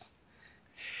 Yes.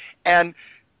 And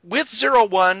with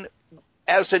 01,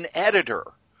 as an editor,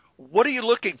 what are you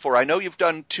looking for? I know you've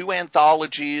done 2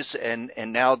 anthologies and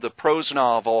now the prose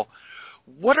novel.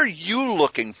 What are you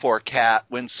looking for, Kat,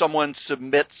 when someone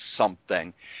submits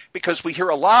something? Because we hear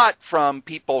a lot from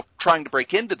people trying to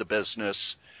break into the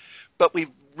business, but we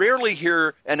rarely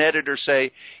hear an editor say,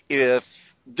 if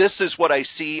this is what I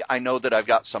see, I know that I've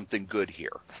got something good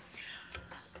here.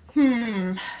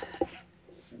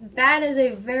 That is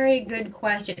a very good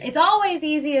question. It's always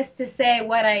easiest to say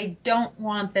what I don't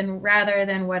want rather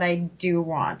than what I do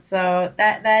want. So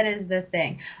that is the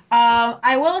thing.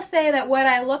 I will say that what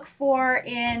I look for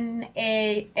in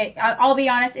I'll be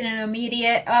honest, in an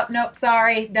immediate,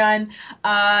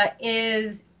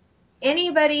 is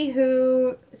anybody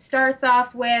who starts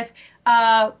off with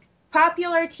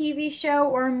popular TV show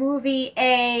or movie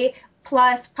A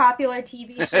plus popular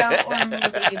TV show or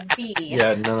movie B.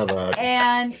 Yeah, none of that.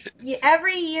 And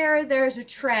every year there's a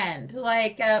trend.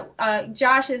 Like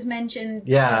Josh has mentioned.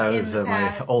 Yeah, it in was the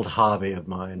past. my old hobby of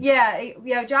mine.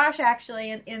 Yeah, Josh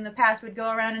actually in the past would go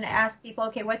around and ask people,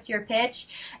 okay, what's your pitch?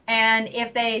 And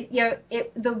if they,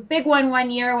 the big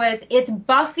one year was, it's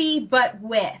Buffy but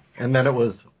with. And then it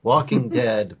was Walking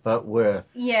Dead but with.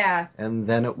 Yeah. And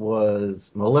then it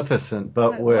was Maleficent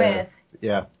but with.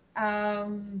 Yeah.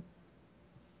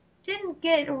 Didn't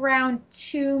get around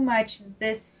too much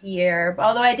this year,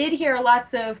 although I did hear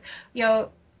lots of,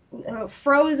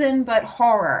 Frozen but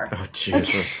horror. Oh,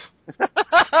 Jesus.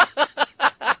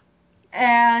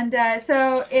 And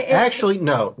so actually,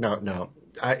 no.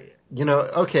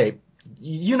 Okay,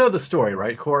 you know the story,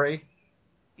 right, Corey?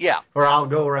 Yeah. Or I'll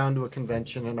go around to a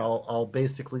convention and I'll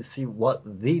basically see what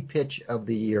the pitch of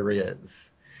the year is,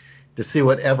 to see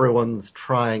what everyone's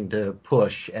trying to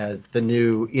push as the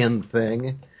new in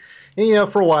thing.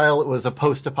 And, for a while it was a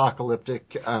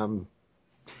post-apocalyptic, and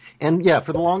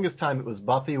for the longest time it was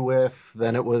Buffy with,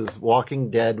 then it was Walking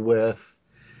Dead with,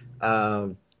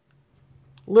 a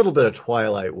little bit of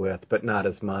Twilight with, but not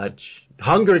as much.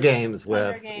 Hunger Games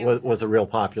with was a real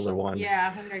popular one.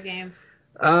 Yeah, Hunger Games.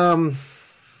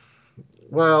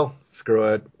 Well,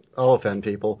 screw it. I'll offend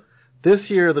people. This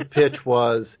year the pitch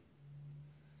was,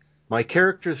 my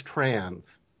character's trans.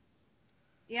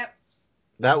 Yep.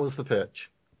 That was the pitch.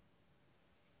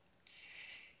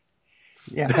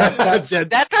 Yeah,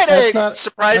 that kind of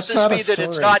surprises me that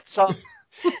it's not some,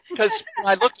 because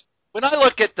when I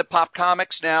look at the pop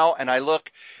comics now, and I look,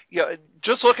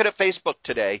 just looking at Facebook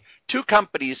today, 2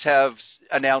 companies have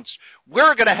announced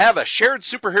we're going to have a shared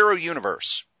superhero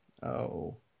universe.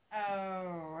 Oh.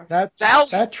 Oh.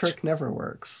 That trick never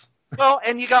works. Well,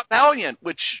 and you got Valiant,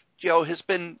 which, has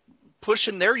been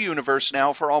pushing their universe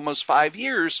now for almost 5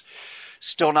 years,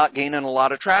 still not gaining a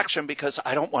lot of traction because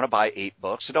I don't want to buy 8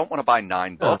 books. I don't want to buy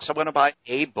 9 books. I want to buy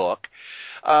a book.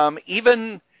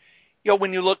 Even,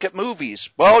 when you look at movies,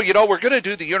 well, we're going to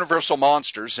do the Universal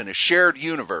Monsters in a shared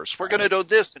universe. We're going to do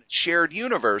this in a shared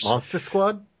universe. Monster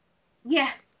Squad? Yeah.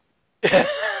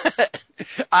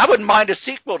 I wouldn't mind a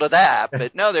sequel to that,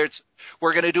 but no,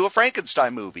 we're going to do a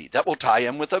Frankenstein movie that will tie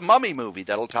in with a Mummy movie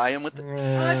that'll tie in with.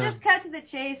 Just cut to the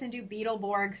chase and do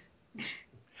Beetleborgs.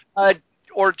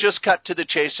 Or just cut to the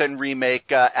chase and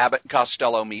remake Abbott and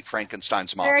Costello Meet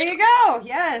Frankenstein's Monster. There you go.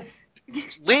 Yes.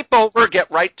 Leap over, get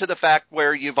right to the fact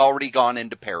where you've already gone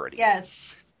into parody. Yes.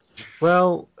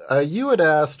 Well, you had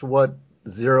asked what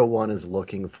 01 is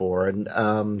looking for,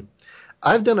 and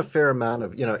I've done a fair amount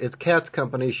of, it's Kat's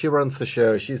company. She runs the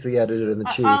show. She's the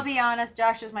editor-in-chief. I'll be honest,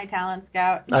 Josh is my talent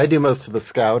scout. I do most of the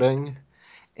scouting.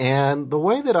 And the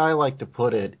way that I like to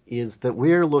put it is that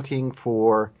we're looking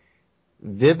for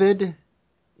vivid,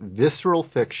 visceral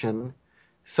fiction,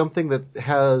 something that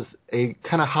has a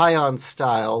kind of high-on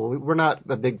style. We're not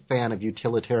a big fan of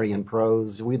utilitarian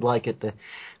prose. We'd like it to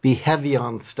be heavy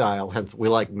on style, hence we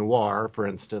like noir, for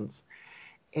instance.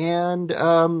 And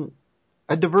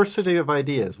a diversity of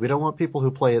ideas. We don't want people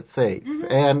who play it safe. Mm-hmm.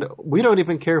 And we don't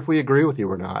even care if we agree with you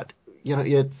or not.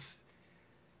 It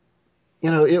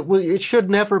should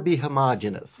never be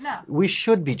homogenous. No. We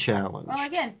should be challenged. Well,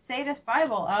 again, Sadist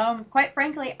Bible. Quite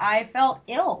frankly, I felt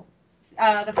ill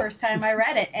the first time I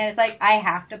read it. And it's like, I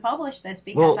have to publish this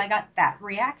because I got that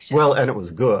reaction. Well, and it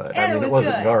was good. It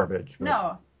wasn't good. Garbage. But.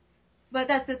 No. But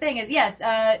that's the thing is, yes,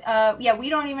 we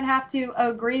don't even have to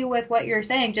agree with what you're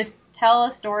saying. Just tell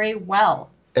a story well.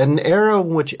 An era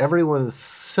in which everyone is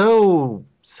so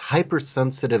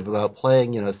hypersensitive about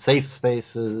playing, safe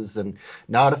spaces and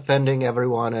not offending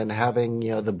everyone and having,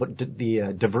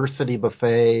 the diversity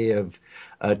buffet of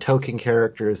token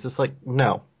characters. It's like,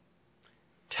 no.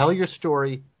 Tell your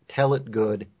story, tell it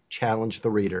good, challenge the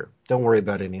reader. Don't worry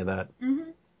about any of that.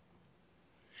 Mm-hmm.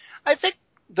 I think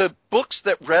the books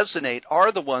that resonate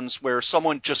are the ones where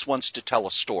someone just wants to tell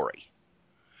a story.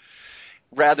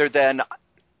 Rather than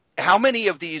how many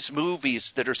of these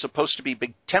movies that are supposed to be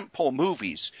big tentpole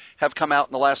movies have come out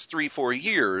in the last 3-4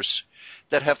 years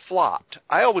that have flopped.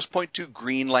 I always point to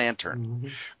Green Lantern. Mm-hmm.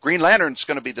 Green Lantern's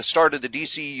going to be the start of the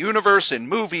DC universe in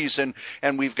movies,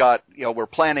 and we've got, we're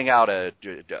planning out a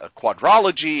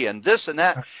quadrilogy and this and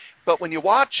that. But when you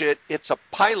watch it, it's a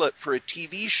pilot for a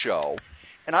TV show,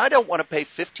 and I don't want to pay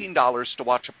 $15 to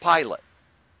watch a pilot.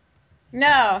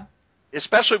 No.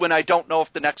 Especially when I don't know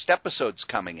if the next episode's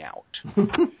coming out.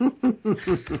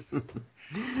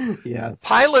 Yeah.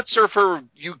 Pilots are for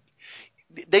you.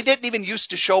 They didn't even used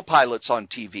to show pilots on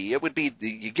TV. It would be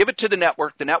you give it to the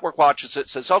network watches it,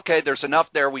 says, okay, there's enough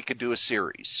there, we could do a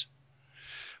series.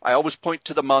 I always point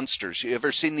to the Munsters. You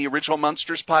ever seen the original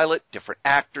Munsters pilot? Different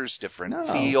actors, different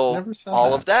feel, never saw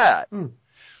all that. of that.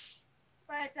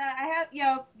 But I have,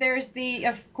 there's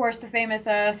of course, the famous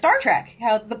Star Trek,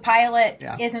 how the pilot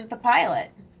isn't the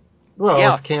pilot. Well,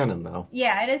 it's canon, though.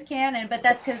 Yeah, it is canon, but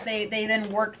that's because they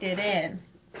then worked it in.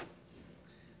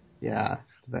 Yeah,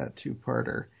 that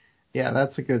two-parter. Yeah,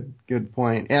 that's a good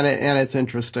point. And it's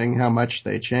interesting how much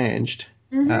they changed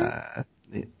in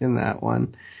that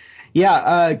one.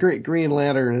 Yeah, Green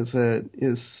Lantern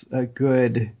is a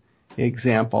good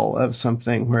example of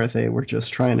something where they were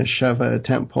just trying to shove a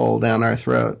tent pole down our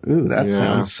throat. Ooh, that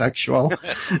sounds sexual.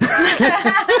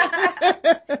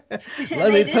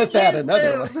 Let me put that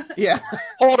another way. Yeah.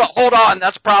 Hold on.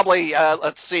 That's probably,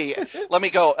 let's see. Let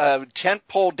me go. Tent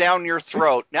pole down your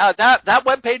throat. Now, that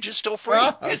webpage is still free.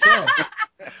 Oh, okay.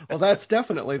 Well, that's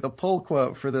definitely the pull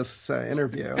quote for this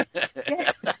interview.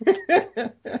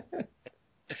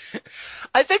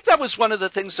 I think that was one of the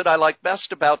things that I liked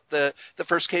best about the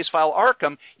first Case File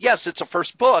Arkham. Yes, it's a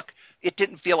first book. It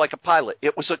didn't feel like a pilot.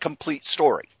 It was a complete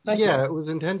story. Yeah, it was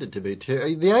intended to be,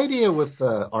 too. The idea with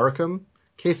Arkham,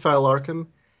 Case File Arkham,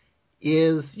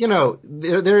 is,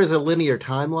 there is a linear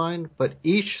timeline, but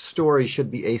each story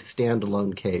should be a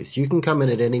standalone case. You can come in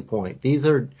at any point. These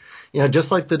are,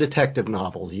 just like the detective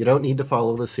novels. You don't need to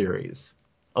follow the series,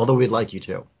 although we'd like you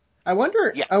to. I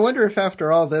wonder if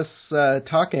after all this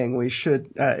talking, we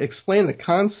should explain the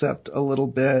concept a little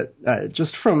bit,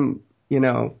 just from,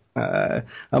 a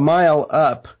mile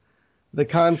up, the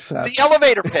concept. The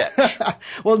elevator pitch.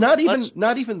 Well, not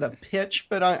even the pitch,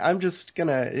 but I'm just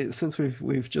gonna, since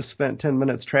we've just spent 10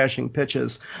 minutes trashing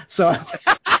pitches, so.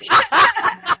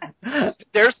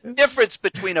 There's a difference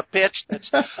between a pitch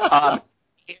that's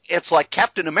it's like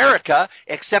Captain America,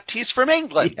 except he's from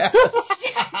England. Yeah.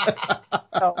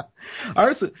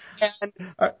 And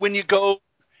when you go,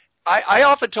 I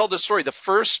often tell this story. The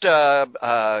first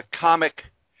comic,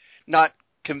 not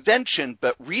convention,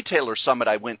 but retailer summit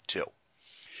I went to,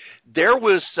 there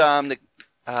was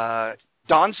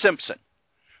Don Simpson,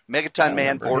 Megaton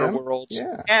Man, Border Worlds,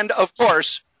 and of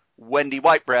course Wendy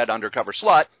Whitebread, Undercover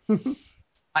Slut.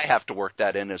 I have to work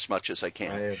that in as much as I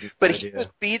can. But he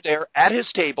would be there at his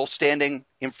table, standing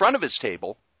in front of his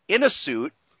table, in a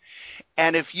suit,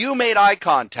 and if you made eye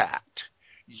contact,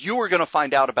 you were going to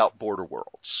find out about Border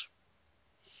Worlds.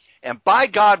 And by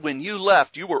God, when you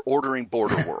left, you were ordering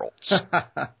Border Worlds.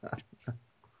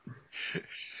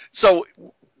 So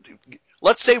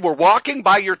let's say we're walking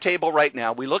by your table right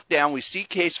now. We look down, we see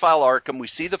Case File Arkham, we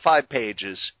see the 5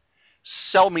 pages.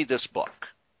 Sell me this book.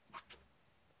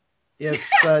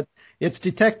 It's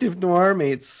detective noir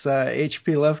meets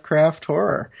H.P. Lovecraft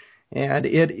horror, and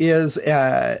it is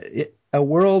a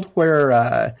world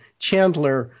where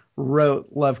Chandler wrote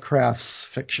Lovecraft's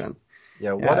fiction.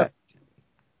 Yeah.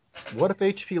 What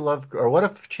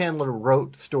if Chandler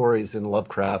wrote stories in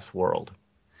Lovecraft's world?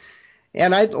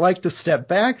 And I'd like to step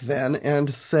back then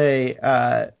and say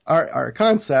our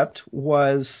concept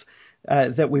was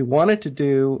that we wanted to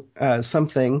do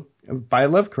something by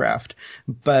Lovecraft,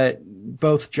 but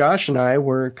both Josh and I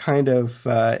were kind of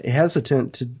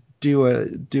hesitant to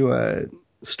do a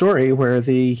story where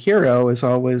the hero is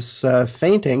always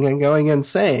fainting and going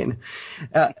insane.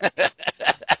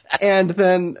 And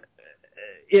then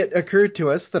it occurred to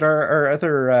us that our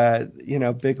other,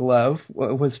 big love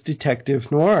was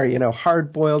detective noir,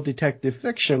 hard-boiled detective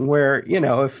fiction where,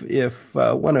 if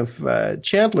one of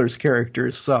Chandler's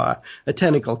characters saw a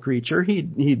tentacle creature,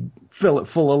 he'd fill it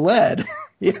full of lead.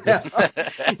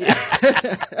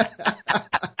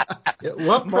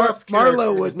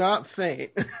 Marlowe would not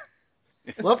faint.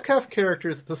 Lovecraft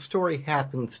characters, the story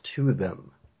happens to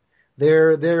them.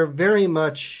 They're very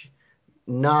much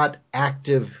not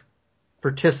active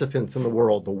participants in the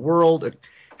world. The world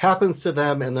happens to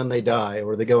them and then they die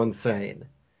or they go insane.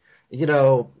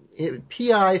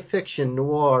 PI fiction,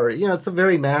 noir, it's a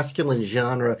very masculine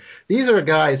genre. These are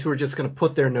guys who are just going to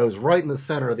put their nose right in the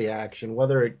center of the action,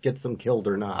 whether it gets them killed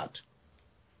or not.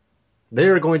 They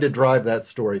are going to drive that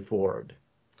story forward.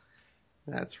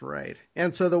 That's right.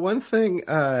 And so the one thing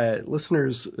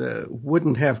listeners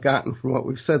wouldn't have gotten from what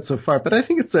we've said so far, but I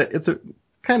think it's a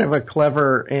kind of a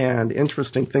clever and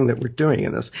interesting thing that we're doing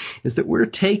in this, is that we're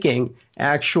taking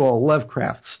actual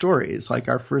Lovecraft stories, like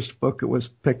our first book, it was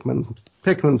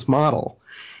Pickman's Model,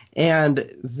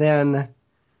 and then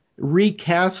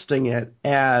recasting it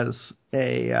as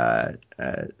a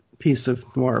piece of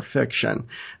noir fiction.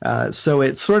 So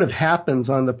it sort of happens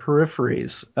on the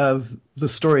peripheries of the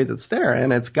story that's there,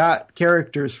 and it's got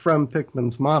characters from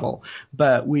Pickman's Model,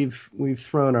 but we've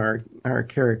thrown our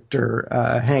character,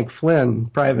 Hank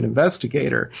Flynn, private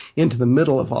investigator, into the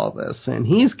middle of all this, and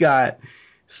he's got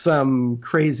some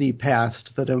crazy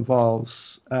past that involves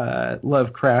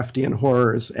Lovecraftian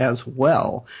horrors as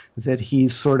well, that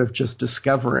he's sort of just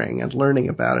discovering and learning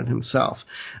about it himself.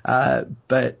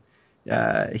 But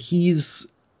he's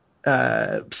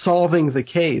solving the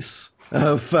case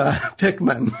of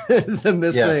Pickman, the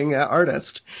missing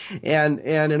artist, and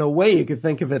in a way you could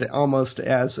think of it almost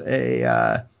as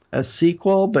a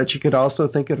sequel, but you could also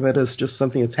think of it as just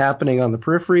something that's happening on the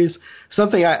peripheries.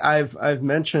 Something I've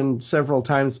mentioned several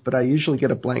times, but I usually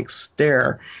get a blank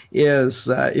stare, is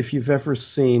if you've ever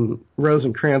seen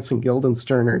Rosencrantz and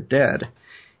Guildenstern Are Dead.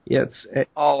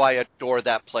 I adore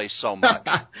that place so much.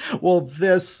 Well,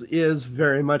 this is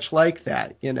very much like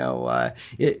that.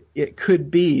 It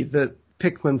could be that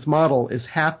Pickman's Model is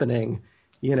happening,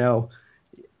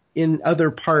 in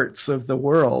other parts of the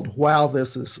world while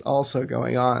this is also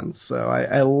going on. So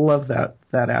I love that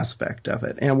aspect of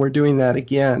it. And we're doing that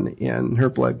again in Her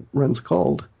Blood Runs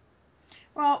Cold.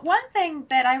 Well, one thing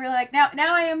that I really like, now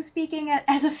I am speaking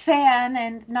as a fan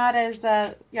and not as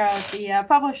the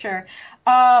publisher.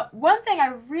 One thing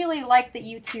I really like that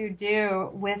you two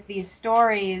do with these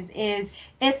stories is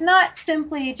it's not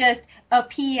simply just a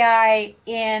PI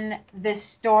in the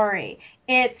story.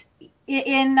 It's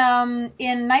in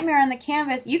Nightmare on the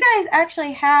Canvas, you guys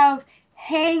actually have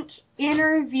Hank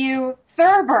interview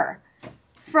Thurber.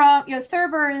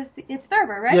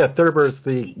 Thurber, right? Yeah, Thurber's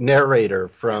the narrator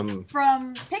from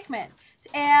Pickman.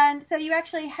 And so you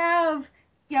actually have,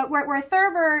 where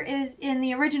Thurber is in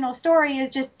the original story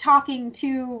is just talking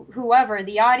to whoever,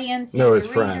 the audience, his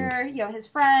reader, friend. His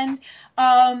friend.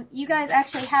 You guys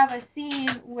actually have a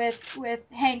scene with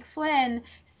Hank Flynn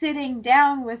sitting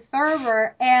down with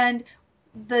Thurber, and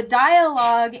the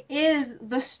dialogue is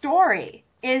the story,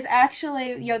 is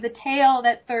actually, the tale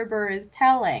that Thurber is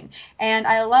telling. And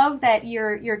I love that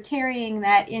you're carrying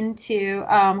that into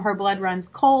Her Blood Runs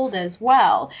Cold as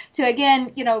well. To,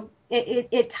 again,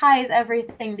 it ties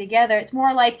everything together. It's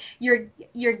more like you're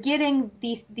getting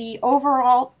the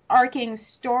overall arcing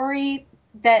story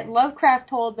that Lovecraft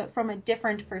told, but from a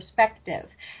different perspective.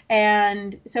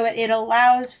 And so it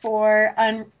allows for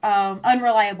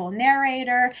unreliable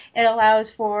narrator. It allows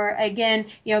for, again,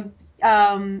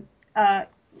 Rashomon,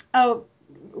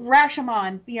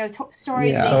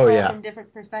 stories being told from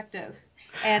different perspectives.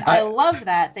 And I love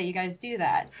that you guys do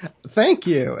that. Thank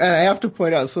you. And I have to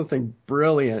point out something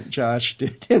brilliant Josh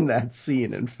did in that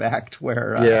scene, in fact,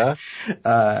 where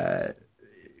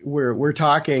we're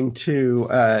talking to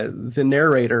the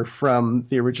narrator from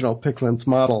the original Picklin's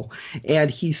model, and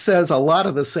he says a lot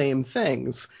of the same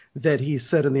things that he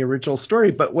said in the original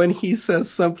story, but when he says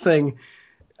something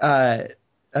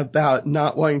about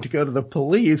not wanting to go to the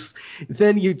police,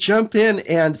 then you jump in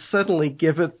and suddenly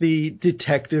give it the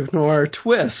detective noir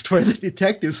twist, where the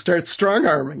detective starts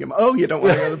strong-arming him. Oh, you don't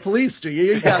want to go to the police, do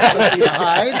you? You got something to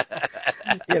hide?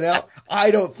 I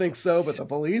don't think so, but the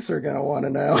police are going to want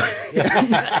to know.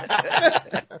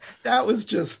 That was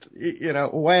just,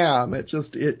 wham. It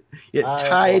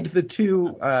tied the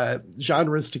two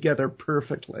genres together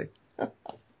perfectly.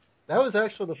 That was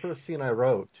actually the first scene I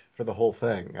wrote for the whole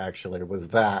thing, actually, was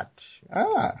that.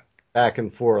 Back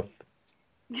and forth.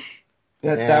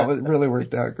 That really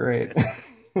worked out great.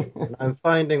 And I'm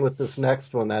finding with this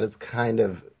next one that it's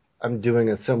I'm doing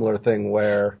a similar thing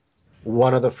where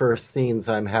one of the first scenes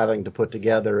I'm having to put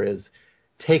together is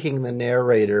taking the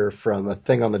narrator from a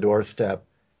thing on the doorstep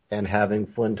and having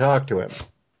Flynn talk to him.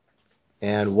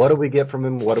 And what do we get from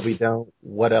him? What do we don't?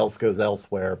 What else goes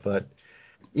elsewhere? But,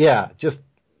 yeah, just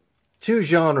two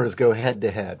genres go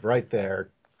head-to-head right there.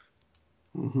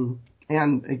 Mm-hmm.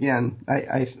 And, again,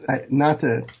 I not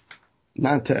to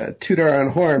toot our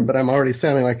own horn, but I'm already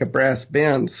sounding like a brass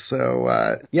band. So,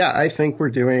 I think we're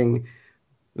doing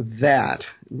that,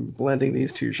 blending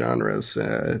these two genres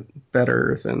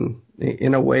better than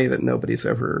in a way that nobody's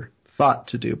ever thought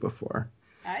to do before.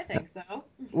 I think so.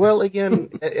 Well, again,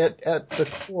 at the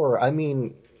core,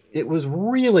 it was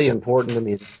really important to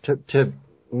me to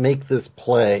make this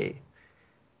play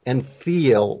and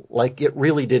feel like it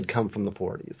really did come from the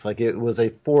 40s. Like it was a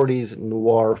 40s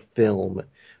noir film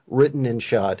written and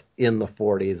shot in the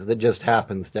 40s that just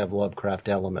happens to have Lovecraft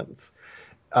elements.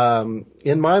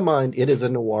 In my mind, it is a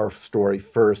noir story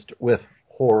first with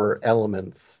horror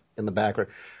elements in the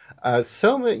background.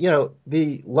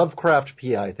 The Lovecraft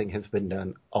PI thing has been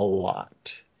done a lot.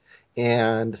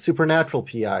 And supernatural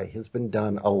PI has been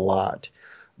done a lot.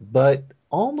 But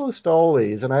almost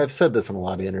always, and I've said this in a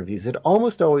lot of interviews, it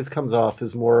almost always comes off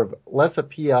as less a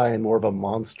PI and more of a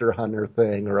monster hunter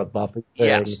thing or a Buffy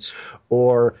thing. Yes.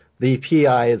 Or the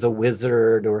PI is a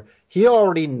wizard, or he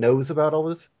already knows about all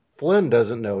this. Flynn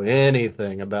doesn't know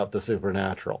anything about the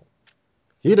supernatural.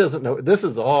 He doesn't know. This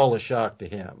is all a shock to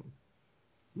him.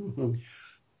 Mm-hmm.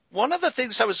 One of the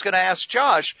things I was going to ask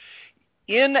Josh,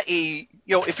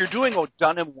 if you're doing a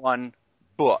done-in-one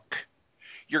book,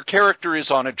 your character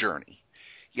is on a journey.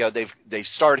 They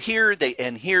start here, they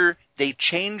end here, they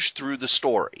change through the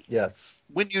story. Yes.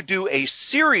 When you do a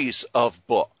series of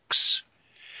books,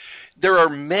 there are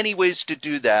many ways to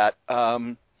do that.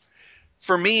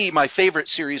 For me, my favorite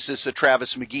series is the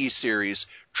Travis McGee series.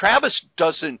 Travis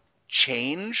doesn't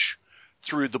change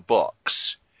through the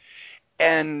books.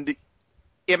 And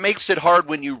it makes it hard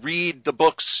when you read the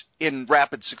books in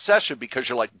rapid succession because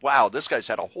you're like, wow, this guy's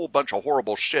had a whole bunch of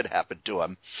horrible shit happen to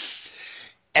him.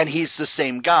 And he's the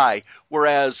same guy.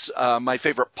 Whereas my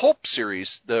favorite pulp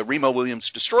series, the Remo Williams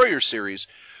Destroyer series,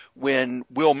 when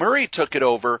Will Murray took it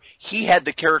over, he had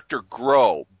the character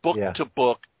grow book to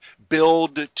book,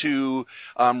 build to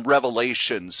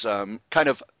revelations, kind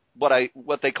of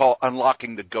what they call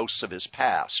unlocking the ghosts of his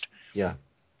past. Yeah.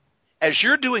 As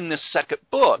you're doing this second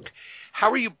book,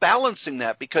 how are you balancing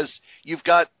that? Because you've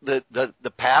got the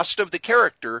past of the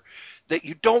character that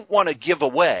you don't want to give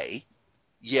away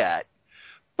yet,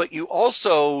 but you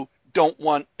also don't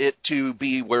want it to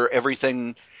be where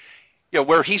everything,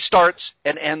 where he starts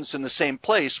and ends in the same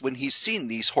place when he's seen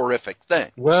these horrific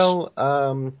things. Well,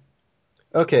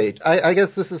 okay, I guess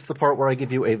this is the part where I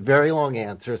give you a very long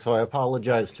answer, so I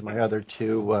apologize to my other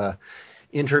two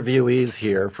interviewees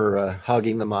here for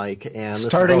hogging the mic. And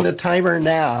starting the timer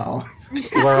now.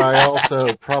 Where I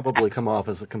also probably come off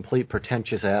as a complete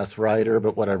pretentious ass writer,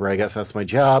 but whatever, I guess that's my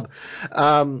job.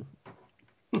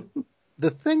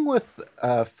 the thing with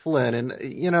Flynn, and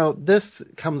this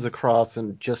comes across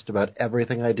in just about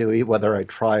everything I do, whether I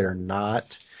try or not.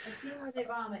 The scene where they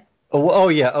vomit. Oh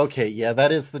yeah, okay, yeah,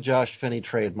 that is the Josh Finney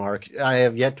trademark. I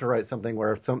have yet to write something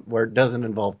where it doesn't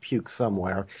involve puke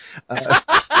somewhere.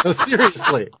 No,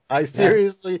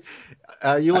 seriously,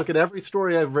 you look at every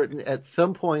story I've written. At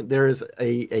some point, there is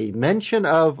a mention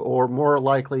of, or more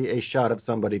likely, a shot of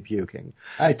somebody puking.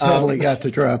 I totally got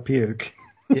to draw puke.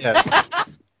 Yeah.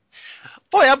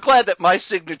 Boy, I'm glad that my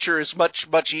signature is much,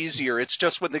 much easier. It's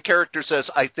just when the character says,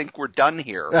 "I think we're done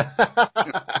here."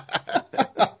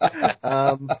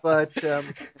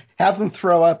 Have them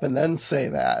throw up and then say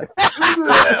that.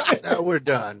 No, we're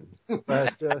done.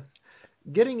 But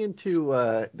getting into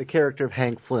the character of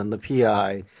Hank Flynn, the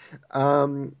PI,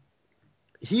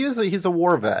 he's a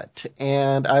war vet,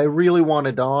 and I really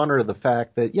wanted to honor the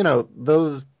fact that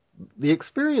the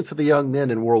experience of the young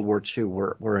men in World War II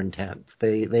were intense.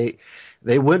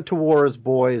 They went to war as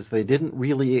boys. They didn't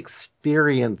really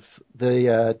experience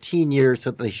the teen years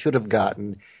that they should have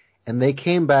gotten, and they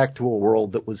came back to a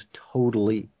world that was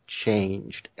totally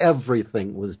changed.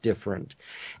 Everything was different,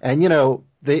 and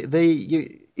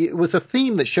it was a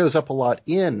theme that shows up a lot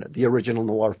in the original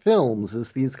noir films. Is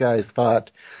these guys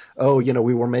thought,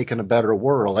 we were making a better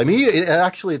world. I mean,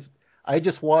 I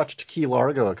just watched Key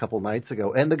Largo a couple nights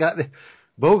ago, and the guy,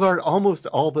 Bogart, almost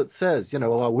all but says,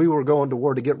 we were going to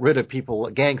war to get rid of people,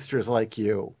 gangsters like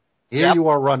you. Here you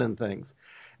are running things.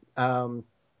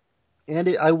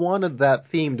 I wanted that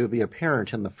theme to be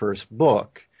apparent in the first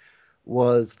book.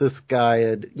 Was this guy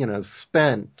had,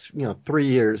 spent, 3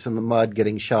 years in the mud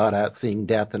getting shot at, seeing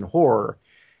death and horror.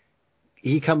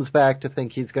 He comes back to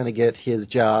think he's going to get his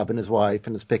job and his wife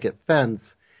and his picket fence,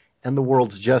 and the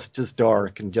world's just as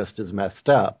dark and just as messed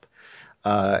up,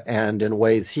 and in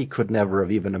ways he could never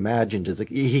have even imagined.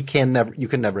 You can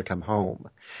never come home.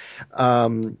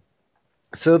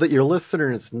 So that your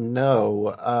listeners know,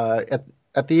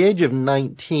 at the age of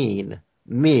 19,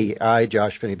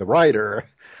 Josh Finney, the writer,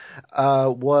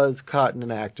 was caught in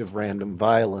an act of random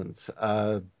violence.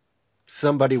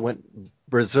 Somebody went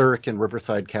berserk in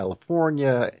Riverside,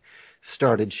 California,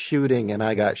 started shooting, and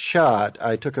I got shot.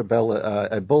 I took a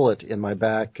bullet in my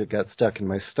back. It got stuck in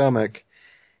my stomach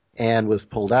and was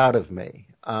pulled out of me.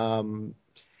 And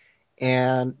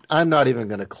I'm not even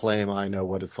going to claim I know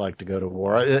what it's like to go to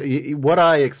war. What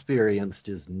I experienced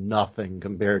is nothing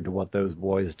compared to what those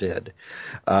boys did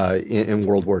in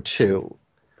World War II.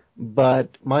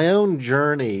 But my own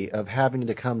journey of having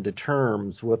to come to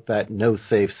terms with that no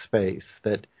safe space,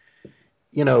 that,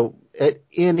 at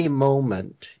any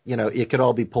moment, it could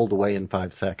all be pulled away in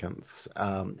 5 seconds,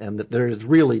 and that there is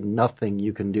really nothing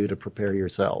you can do to prepare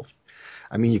yourself.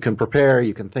 I mean, you can prepare,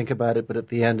 you can think about it, but at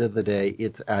the end of the day,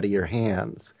 it's out of your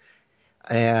hands.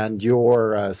 And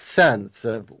your sense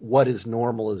of what is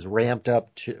normal is ramped up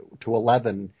to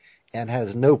 11 and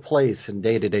has no place in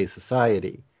day-to-day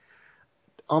society.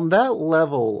 On that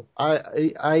level,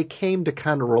 I came to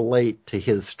kind of relate to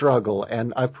his struggle,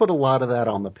 and I put a lot of that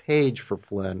on the page for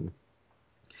Flynn.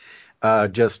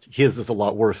 Just his is a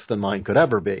lot worse than mine could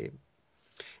ever be.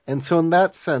 And so in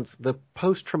that sense, the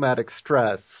post-traumatic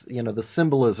stress, the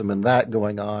symbolism in that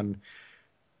going on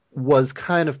was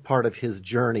kind of part of his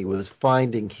journey, was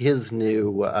finding his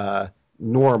new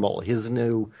normal, his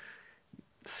new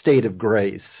state of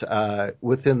grace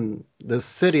within this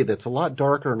city that's a lot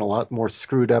darker and a lot more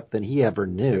screwed up than he ever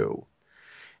knew.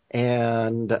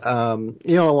 And,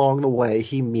 along the way,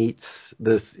 he meets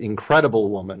this incredible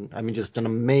woman. I mean, just an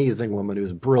amazing woman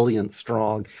who's brilliant,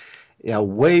 strong. He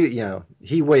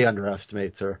way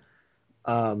underestimates her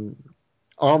on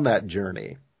that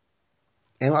journey.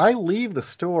 And I leave the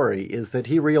story is that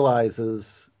he realizes,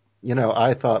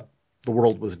 I thought the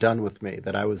world was done with me,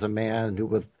 that I was a man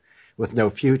who with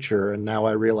no future, and now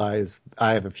I realize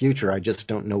I have a future, I just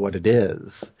don't know what it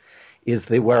is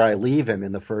where I leave him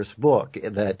in the first book,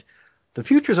 that the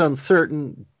future's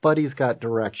uncertain, but he's got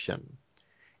direction.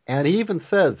 And he even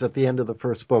says at the end of the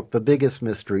first book, the biggest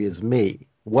mystery is me.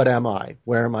 What am I?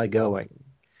 Where am I going?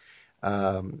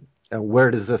 And where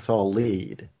does this all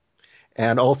lead?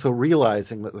 And also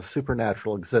realizing that the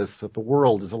supernatural exists, that the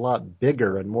world is a lot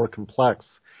bigger and more complex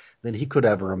than he could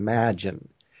ever imagine.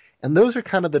 And those are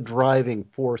kind of the driving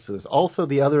forces. Also,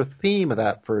 the other theme of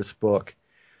that first book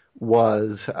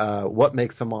was what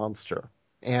makes a monster.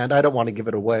 And I don't want to give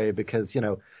it away because,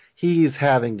 he's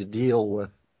having to deal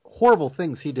with horrible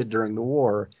things he did during the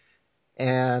war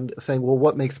and saying, well,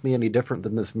 what makes me any different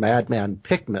than this madman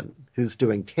Pickman who's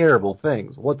doing terrible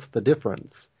things? What's the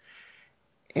difference?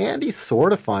 And he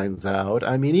sort of finds out.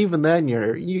 I mean, even then,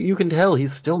 you can tell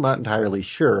he's still not entirely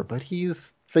sure, but he's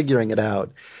figuring it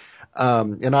out.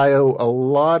 And I owe a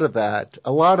lot of that.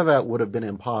 A lot of that would have been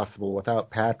impossible without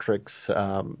Patrick's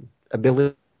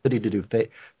ability to do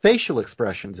facial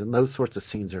expressions, and those sorts of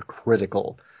scenes are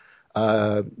critical.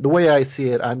 The way I see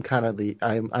it, I'm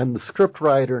the script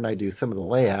writer and I do some of the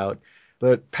layout,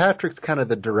 but Patrick's kind of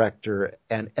the director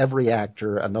and every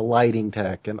actor and the lighting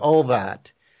tech and all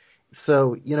that.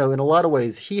 So, in a lot of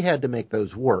ways, he had to make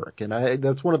those work, and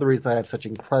that's one of the reasons I have such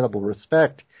incredible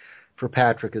respect for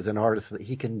Patrick as an artist, that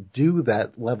he can do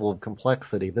that level of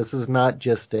complexity. This is not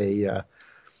just a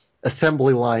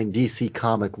assembly line DC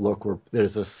comic look where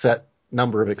there's a set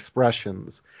number of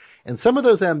expressions. And some of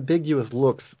those ambiguous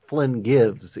looks Flynn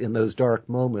gives in those dark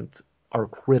moments are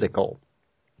critical.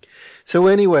 So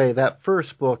anyway, that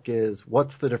first book is,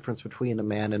 what's the difference between a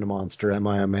man and a monster? Am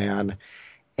I a man?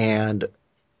 And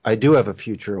I do have a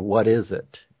future. What is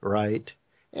it? Right?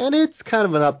 And it's kind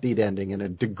of an upbeat ending in a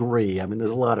degree. I mean, there's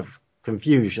a lot of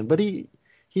confusion, but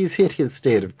he's hit his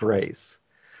state of grace.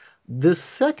 The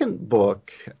second book,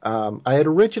 I had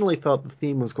originally thought the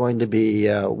theme was going to be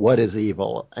what is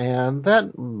evil, and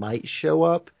that might show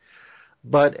up.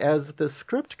 But as the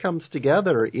script comes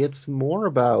together, it's more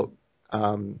about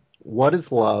what is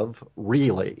love,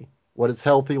 really? What is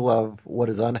healthy love? What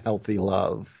is unhealthy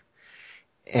love?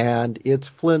 And it's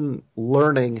Flynn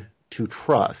learning to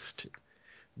trust.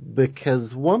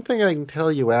 Because one thing I can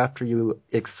tell you after you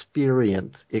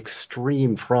experience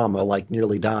extreme trauma, like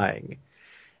nearly dying,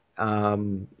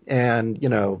 and,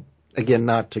 again,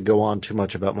 not to go on too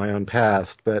much about my own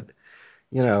past, but,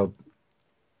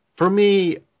 for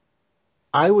me,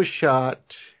 I was shot.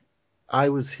 I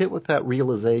was hit with that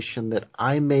realization that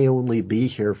I may only be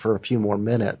here for a few more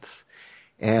minutes,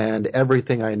 and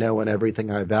everything I know and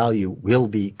everything I value will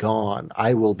be gone.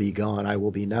 I will be gone. I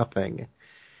will be nothing.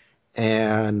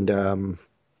 And,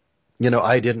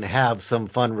 I didn't have some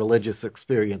fun religious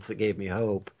experience that gave me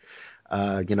hope.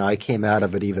 I came out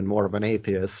of it even more of an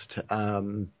atheist,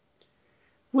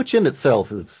 which in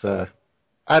itself is,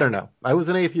 I don't know. I was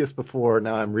an atheist before.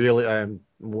 Now I'm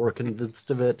more convinced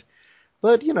of it.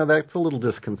 But, that's a little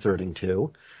disconcerting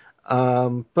too.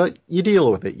 But you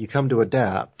deal with it. You come to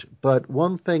adapt. But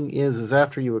one thing is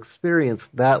after you experience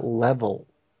that level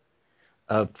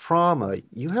of trauma,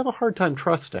 you have a hard time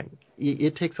trusting.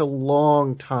 It takes a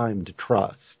long time to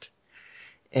trust.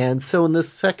 And so in this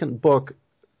second book,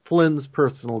 Flynn's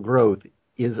personal growth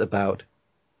is about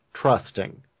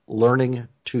trusting, learning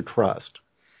to trust.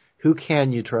 Who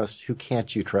can you trust? Who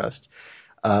can't you trust?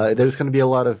 There's going to be a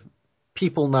lot of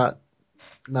people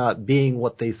not being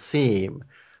what they seem,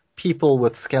 people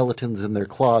with skeletons in their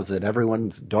closet,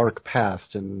 everyone's dark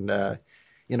past, and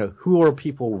who are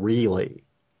people really?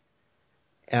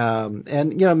 And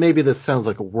maybe this sounds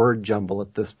like a word jumble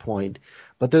at this point,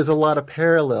 but there's a lot of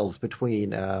parallels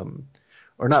between,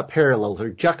 or not parallels, or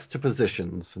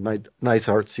juxtapositions. Nice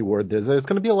artsy word. There's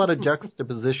going to be a lot of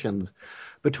juxtapositions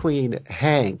between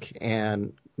Hank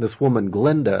and this woman,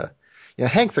 Glinda.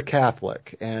 Hank's a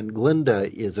Catholic, and Glinda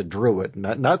is a Druid.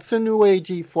 Not some new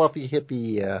agey, fluffy,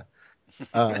 hippie,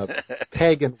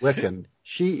 pagan Wiccan.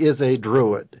 She is a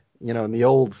Druid, in the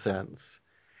old sense.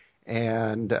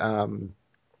 And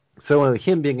so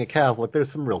him being a Catholic,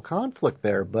 there's some real conflict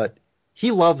there, but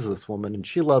he loves this woman, and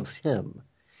she loves him.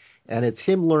 And it's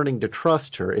him learning to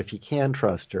trust her, if he can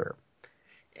trust her,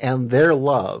 and their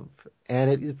love.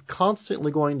 And it is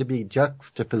constantly going to be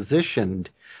juxtapositioned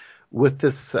with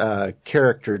this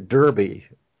character, Derby,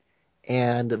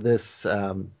 and this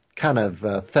kind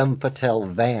of femme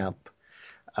fatale vamp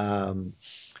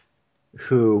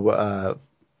who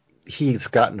he's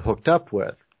gotten hooked up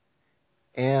with.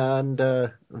 And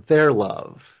their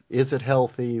love. Is it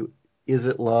healthy? Is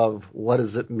it love? What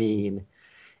does it mean?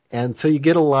 And so you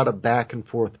get a lot of back and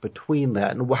forth between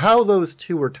that. And how those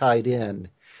two are tied in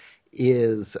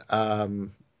is, I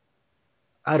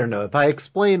don't know. If I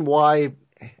explain why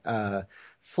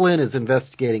Flynn is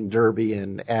investigating Derby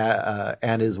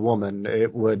and his woman,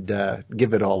 it would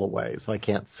give it all away, so I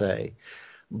can't say.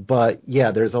 But,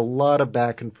 yeah, there's a lot of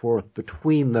back and forth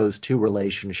between those two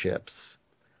relationships.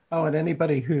 Oh, and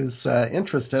anybody who's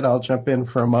interested, I'll jump in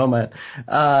for a moment,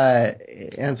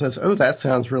 and says, oh, that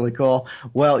sounds really cool.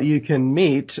 Well, you can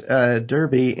meet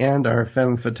Derby and our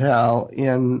femme fatale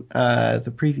in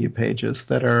the preview pages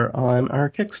that are on our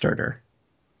Kickstarter.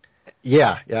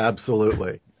 Yeah,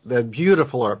 absolutely. The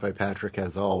beautiful art by Patrick,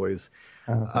 as always.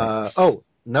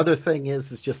 Another thing is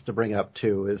just to bring up,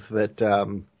 too, is that,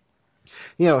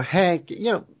 Hank,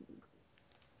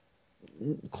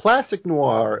 classic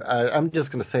noir, I'm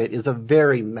just going to say it, is a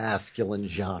very masculine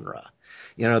genre.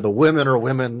 The women are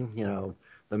women,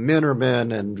 the men are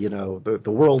men, and,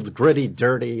 the world's gritty,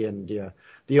 dirty, and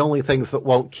the only things that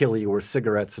won't kill you are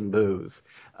cigarettes and booze.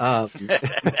 Now,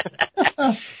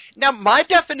 my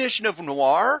definition of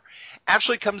noir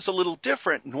actually comes a little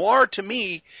different. Noir, to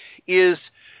me, is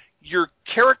your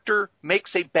character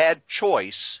makes a bad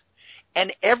choice,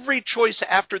 and every choice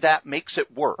after that makes it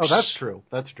worse. Oh, that's true.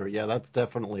 That's true. Yeah, that's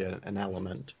definitely an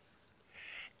element.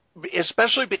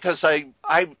 Especially because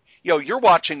you're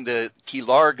watching the Key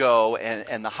Largo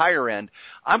and the higher end.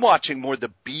 I'm watching more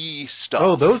the B stuff.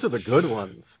 Oh, those are the good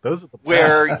ones. Those are the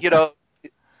where the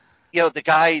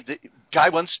guy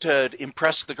wants to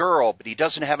impress the girl, but he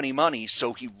doesn't have any money,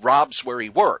 so he robs where he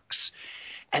works.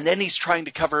 And then he's trying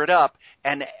to cover it up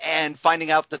and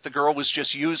finding out that the girl was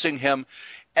just using him.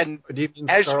 And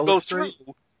as you go through,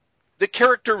 the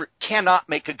character cannot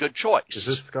make a good choice. Is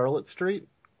this Scarlet Street?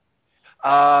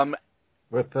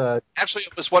 With actually,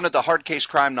 it was one of the hard case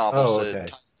crime novels. Oh, okay.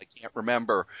 I can't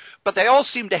remember. But they all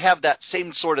seem to have that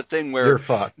same sort of thing where you're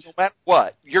fucked. No matter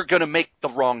what, you're going to make the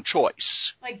wrong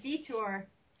choice. Like Detour.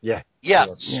 Yeah. Yes.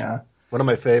 Yeah. One of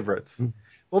my favorites.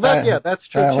 Well, that's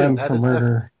true too. That for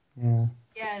murder. Yeah.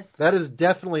 Yes. That is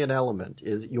definitely an element.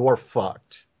 Is you're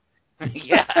fucked.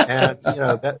 Yeah. And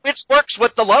which works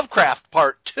with the Lovecraft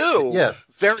part too. Yes.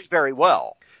 Very, very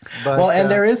well. But,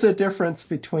 and there is a difference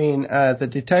between the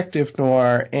detective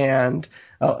noir and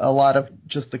a lot of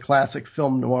just the classic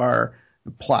film noir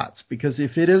plots. Because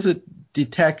if it is a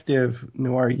detective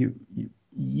noir, you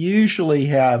usually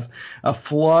have a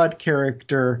flawed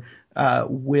character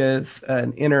with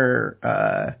an inner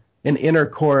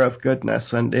core of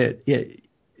goodness, and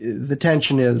the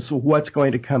tension is what's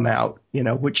going to come out,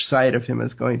 which side of him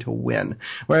is going to win.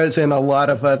 Whereas in a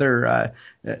lot of other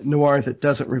noir that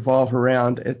doesn't revolve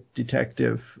around a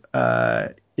detective,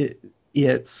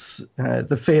 it's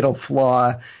the fatal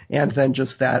flaw, and then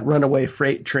just that runaway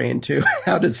freight train to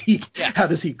how does he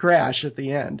crash at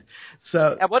the end?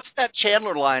 So, and what's that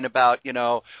Chandler line about?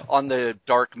 On the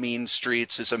dark, mean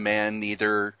streets is a man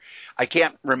neither. I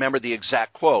can't remember the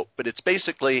exact quote, but it's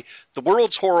basically the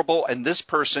world's horrible, and this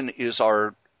person is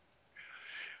our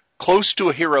close to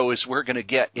a hero as we're going to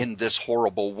get in this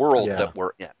horrible world that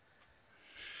we're in.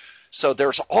 So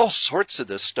there's all sorts of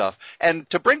this stuff, and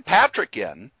to bring Patrick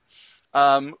in.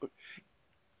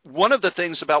 One of the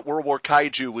things about World War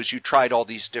Kaiju was you tried all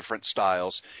these different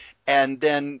styles, and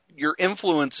then your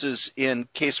influences in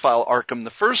Case File Arkham,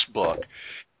 the first book.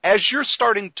 As you're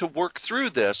starting to work through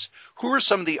this, who are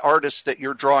some of the artists that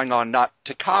you're drawing on, not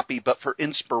to copy, but for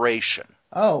inspiration?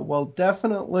 Oh, well,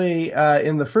 definitely.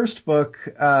 In the first book,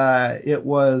 it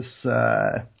was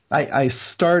I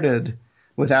started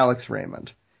with Alex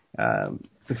Raymond.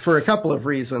 For a couple of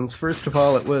reasons. First of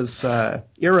all, it was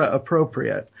era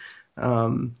appropriate.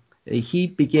 He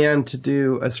began to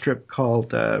do a strip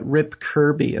called Rip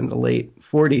Kirby in the late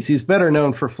 40s. He's better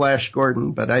known for Flash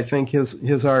Gordon, but I think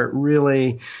his art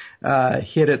really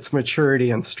hit its maturity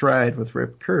and stride with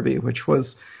Rip Kirby, which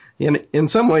was in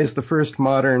some ways the first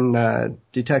modern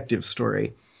detective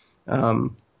story.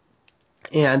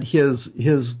 And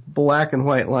his black and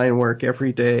white line work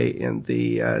every day in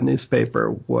the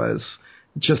newspaper was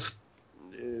just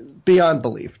beyond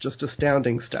belief, just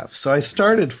astounding stuff. So I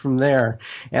started from there,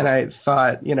 and I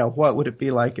thought, what would it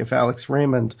be like if Alex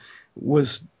Raymond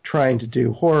was trying to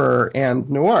do horror and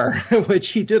noir, which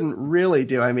he didn't really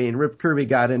do. I mean, Rip Kirby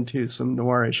got into some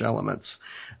noirish elements,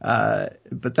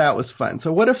 but that was fun.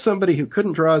 So what if somebody who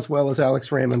couldn't draw as well as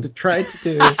Alex Raymond tried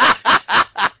to do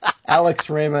Alex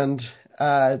Raymond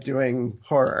doing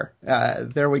horror?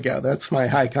 There we go. That's my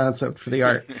high concept for the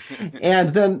art.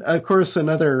 And then, of course,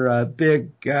 another big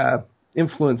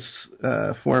influence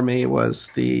for me was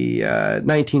the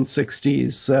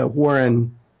 1960s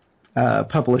Warren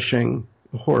publishing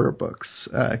horror books,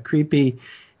 Creepy,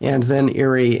 and then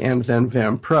Eerie, and then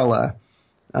Vampirella,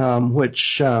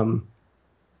 which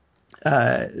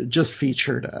just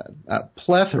featured a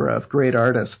plethora of great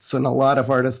artists, and a lot of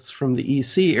artists from the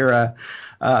EC era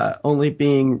only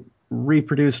being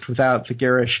reproduced without the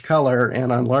garish color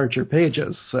and on larger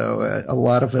pages. So a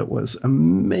lot of it was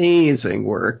amazing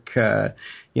work. Joe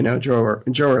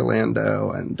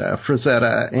Orlando and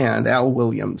Frazetta and Al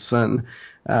Williamson.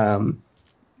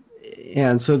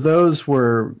 And so those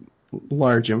were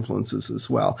large influences as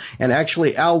well. And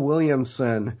actually, Al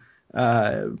Williamson,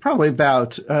 probably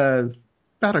about a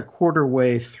quarter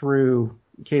way through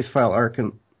Case File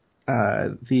Arkham,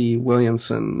 the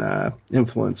Williamson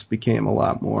influence became a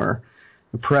lot more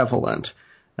prevalent,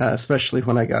 especially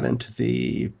when I got into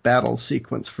the battle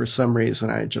sequence. For some reason,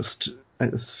 I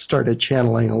started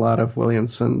channeling a lot of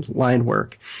Williamson line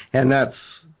work, and that's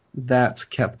that's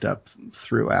kept up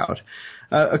throughout.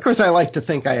 Of course, I like to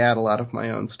think I add a lot of my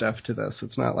own stuff to this.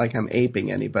 It's not like I'm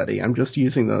aping anybody. I'm just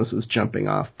using those as jumping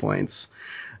off points.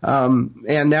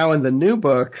 And now in the new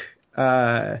book,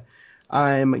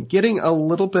 I'm getting a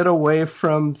little bit away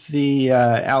from the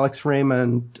Alex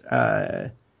Raymond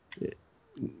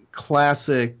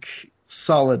classic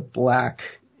solid black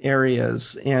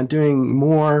areas and doing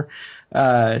more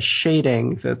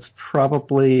shading that's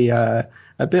probably a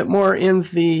bit more in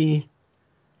the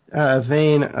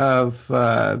vein of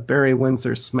Barry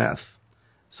Windsor Smith.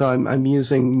 So I'm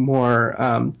using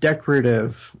more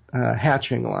decorative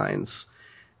hatching lines,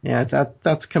 and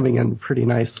that's coming in pretty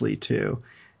nicely too.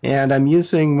 And I'm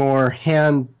using more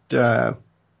hand-drawn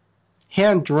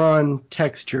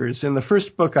textures. In the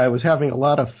first book, I was having a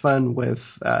lot of fun with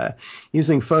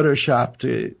using Photoshop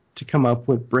to come up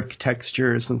with brick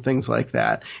textures and things like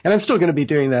that. And I'm still going to be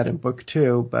doing that in book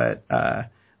 2, but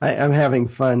I'm having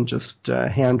fun just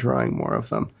hand-drawing more of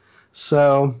them.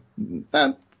 So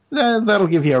that'll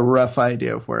give you a rough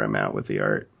idea of where I'm at with the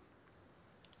art.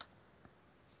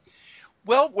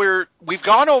 Well, we've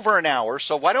gone over an hour,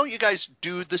 so why don't you guys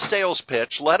do the sales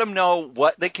pitch? Let them know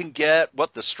what they can get,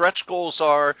 what the stretch goals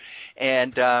are,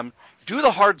 and do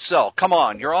the hard sell. Come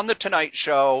on, you're on the Tonight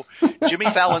Show. Jimmy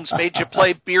Fallon's made you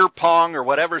play beer pong or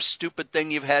whatever stupid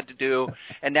thing you've had to do,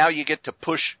 and now you get to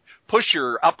push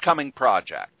your upcoming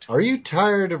project. Are you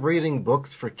tired of reading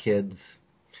books for kids?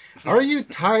 Are you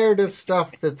tired of stuff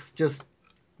that's just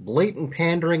blatant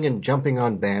pandering and jumping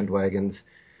on bandwagons?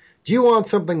 Do you want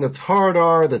something that's hard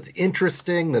R, that's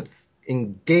interesting, that's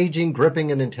engaging,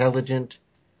 gripping, and intelligent?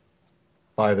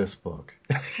 Buy this book.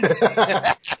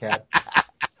 Cat.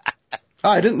 Oh,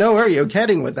 I didn't know where you were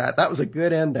heading with that. That was a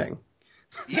good ending.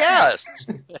 Yes.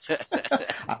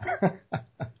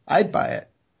 I'd buy it.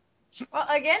 Well,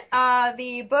 again,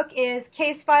 the book is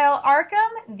Case File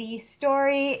Arkham. The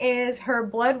story is Her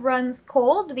Blood Runs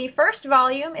Cold. The first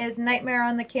volume is Nightmare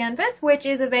on the Canvas, which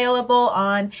is available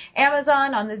on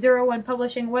Amazon, on the 01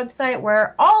 Publishing website,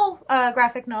 where all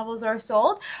graphic novels are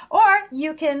sold. Or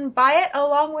you can buy it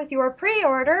along with your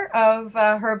pre-order of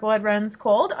Her Blood Runs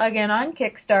Cold, again on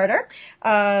Kickstarter.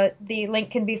 The link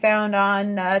can be found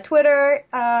on Twitter,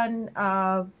 on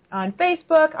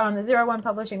Facebook, on the 01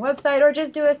 Publishing website, or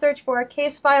just do a search for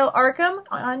Case File Arkham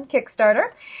on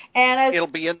Kickstarter. And it'll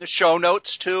be in the show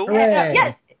notes, too.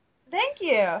 Yes. Thank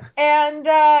you. And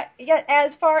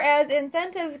as far as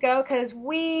incentives go, because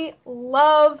we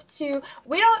don't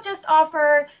just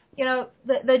offer,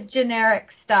 the generic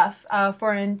stuff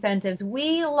for incentives.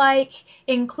 We like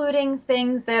including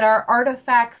things that are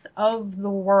artifacts of the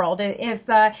world. If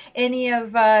any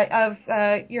of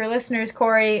your listeners,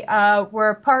 Corey,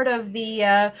 were part of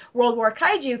the World War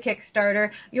Kaiju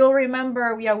Kickstarter, you'll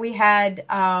remember, we had,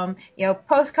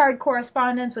 postcard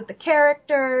correspondence with the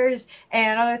characters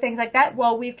and other things like that.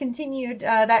 Well, we've continued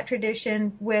that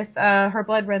tradition with Her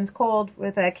Blood Runs Cold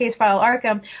with Case File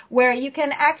Arkham, where you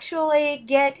can actually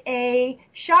get a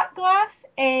shot glass,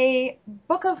 a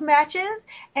book of matches,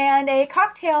 and a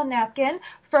cocktail napkin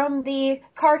from the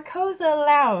Carcosa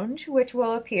Lounge, which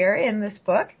will appear in this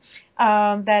book.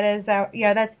 That's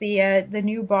the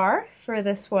new bar for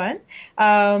this one.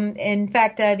 In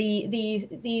fact,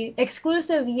 the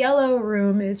exclusive yellow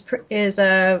room is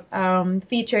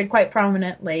featured quite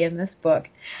prominently in this book.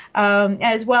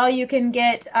 As well, you can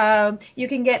get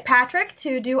Patrick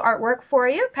to do artwork for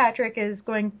you. Patrick is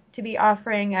going to be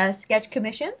offering sketch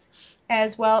commissions,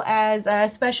 as well as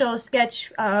special sketch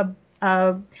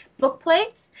book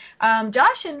plates.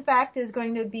 Josh, in fact, is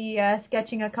going to be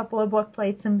sketching a couple of book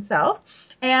plates himself.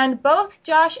 And both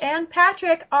Josh and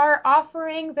Patrick are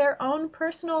offering their own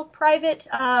personal private,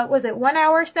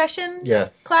 1-hour session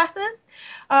classes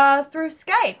through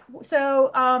Skype.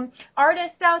 So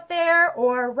artists out there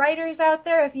or writers out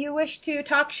there, if you wish to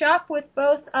talk shop with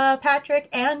both Patrick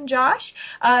and Josh,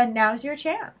 now's your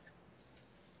chance.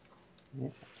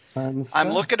 I'm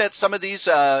looking at some of these.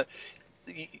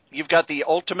 You've got the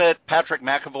Ultimate Patrick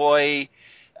McEvoy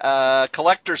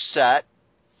collector's set,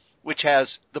 which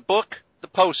has the book, the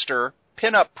poster,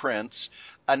 pin-up prints,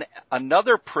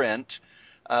 another print,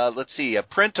 a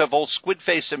print of old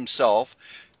Squidface himself,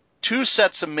 2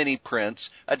 sets of mini prints,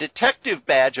 a detective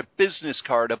badge, a business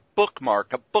card, a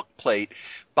bookmark, a book plate,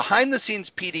 behind-the-scenes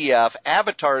PDF,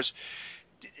 avatars.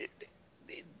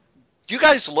 You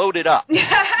guys load it up.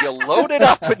 You load it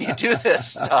up when you do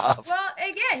this stuff. Well,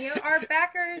 again, our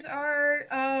backers are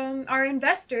our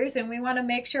investors, and we want to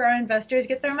make sure our investors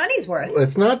get their money's worth.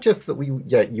 It's not just that we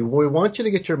want you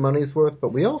to get your money's worth,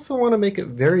 but we also want to make it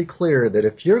very clear that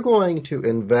if you're going to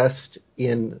invest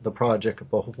in the project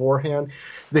beforehand,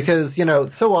 because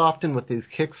so often with these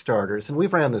Kickstarters, and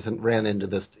we've ran into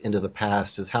this into the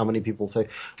past, is how many people say,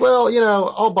 well,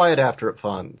 I'll buy it after it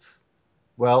funds.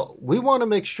 Well, we want to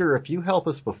make sure if you help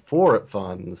us before it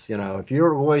funds, if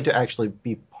you're going to actually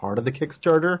be part of the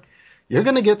Kickstarter, you're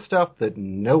going to get stuff that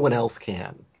no one else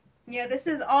can. Yeah, this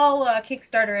is all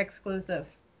Kickstarter exclusive.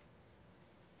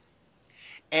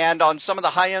 And on some of the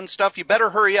high-end stuff, you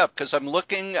better hurry up, because I'm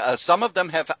looking, some of them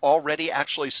have already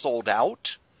actually sold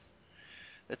out.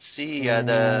 Let's see,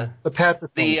 the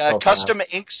Custom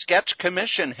Ink Sketch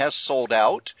Commission has sold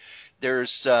out.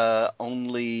 There's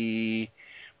only...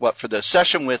 for the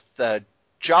session with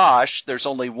Josh, there's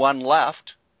only one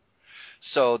left.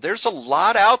 So there's a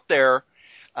lot out there.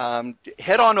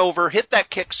 Head on over, hit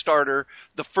that Kickstarter.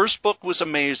 The first book was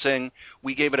amazing.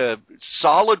 We gave it a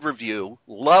solid review,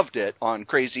 loved it on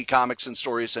Crazy Comics and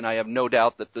Stories, and I have no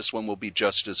doubt that this one will be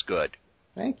just as good.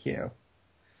 Thank you.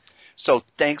 So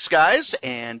thanks, guys,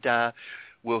 and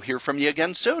we'll hear from you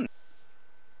again soon.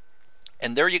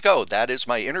 And there you go. That is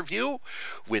my interview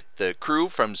with the crew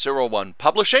from 01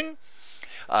 Publishing.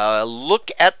 Look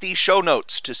at the show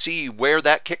notes to see where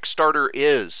that Kickstarter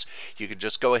is. You can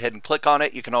just go ahead and click on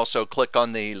it. You can also click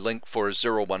on the link for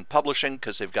 01 Publishing,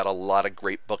 because they've got a lot of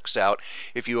great books out.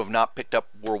 If you have not picked up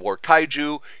World War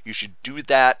Kaiju, you should do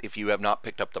that. If you have not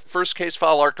picked up the first Case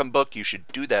File Arkham book, you should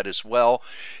do that as well.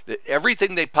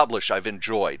 Everything they publish, I've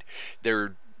enjoyed.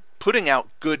 They're putting out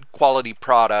good quality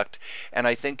product, and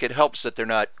I think it helps that they're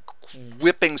not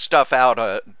whipping stuff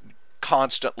out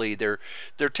constantly. They're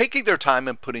taking their time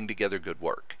and putting together good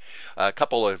work. A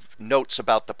couple of notes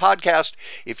about the podcast.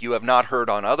 If you have not heard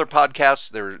on other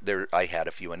podcasts, I had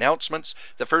a few announcements.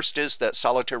 The first is that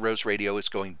Solitaire Rose Radio is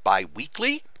going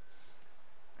bi-weekly.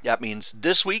 That means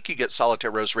this week you get Solitaire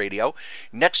Rose Radio.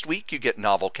 Next week you get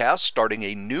Novelcast, starting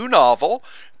a new novel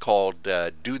called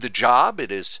Do the Job.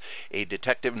 It is a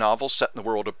detective novel set in the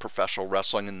world of professional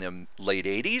wrestling in the late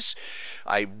 80s.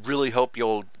 I really hope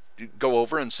you'll go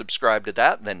over and subscribe to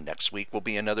that. Then next week will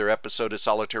be another episode of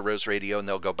Solitaire Rose Radio, and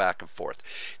they'll go back and forth.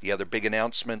 The other big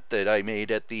announcement that I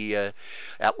made at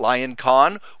Lion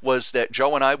Con was that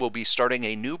Joe and I will be starting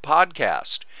a new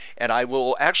podcast, and I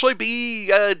will actually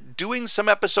be doing some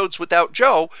episodes without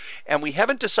Joe, and we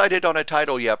haven't decided on a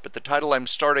title yet, but the title I'm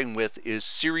starting with is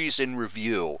Series in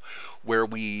Review, where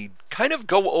we kind of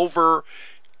go over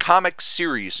comic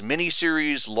series,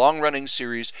 mini-series, long-running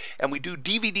series, and we do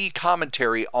DVD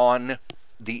commentary on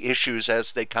the issues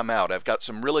as they come out. I've got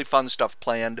some really fun stuff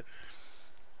planned,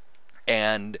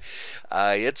 and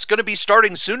it's going to be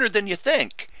starting sooner than you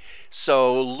think.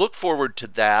 So look forward to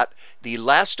that. The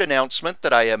last announcement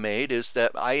that I have made is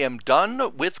that I am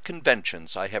done with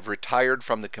conventions. I have retired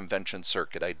from the convention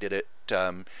circuit. I did it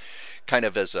kind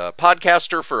of as a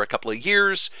podcaster for a couple of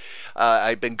years.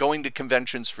 I've been going to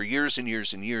conventions for years and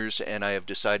years and years, and I have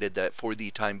decided that for the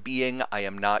time being, I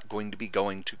am not going to be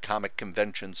going to comic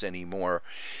conventions anymore,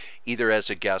 either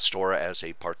as a guest or as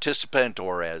a participant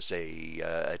or as a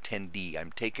attendee.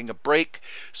 I'm taking a break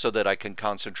so that I can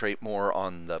concentrate more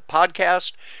on the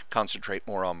podcast, concentrate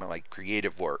more on my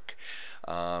creative work.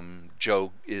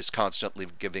 Joe is constantly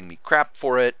giving me crap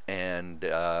for it, and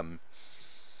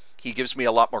he gives me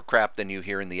a lot more crap than you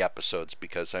hear in the episodes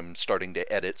because I'm starting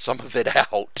to edit some of it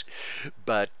out.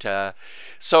 But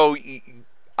so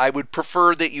I would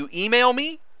prefer that you email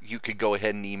me. You could go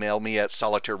ahead and email me at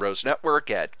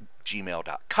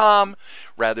solitairerosenetwork@gmail.com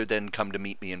rather than come to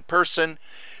meet me in person.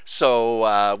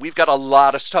 So we've got a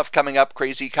lot of stuff coming up,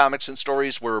 Crazy Comics and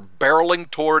Stories. We're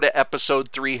barreling toward episode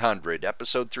 300.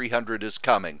 Episode 300 is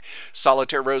coming.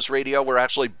 Solitaire Rose Radio, we're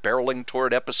actually barreling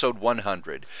toward episode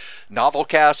 100.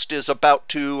 Novelcast is about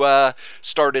to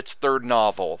start its third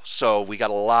novel. So we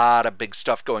got a lot of big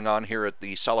stuff going on here at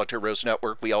the Solitaire Rose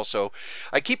Network.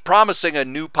 I keep promising a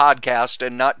new podcast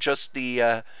and not just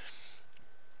the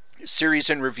series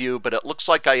in review, but it looks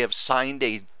like I have signed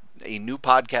a new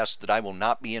podcast that I will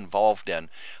not be involved in.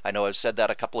 I know I've said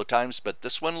that a couple of times, but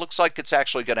this one looks like it's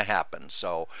actually going to happen.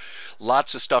 So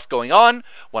lots of stuff going on.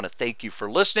 Want to thank you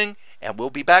for listening, and we'll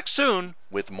be back soon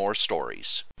with more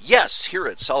stories. Yes, here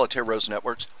at Solitaire Rose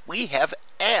Networks, we have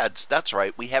ads. That's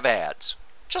right, we have ads.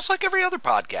 Just like every other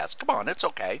podcast. Come on, it's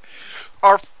okay.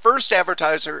 Our first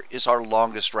advertiser is our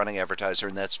longest running advertiser,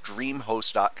 and that's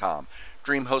DreamHost.com.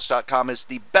 DreamHost.com is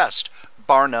the best,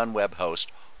 bar none, web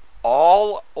host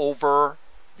all over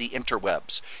the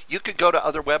interwebs. You could go to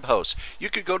other web hosts.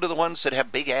 You could go to the ones that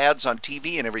have big ads on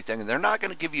TV and everything, and they're not going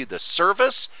to give you the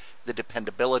service, the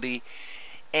dependability,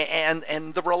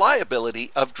 and the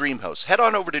reliability of DreamHost. Head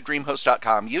on over to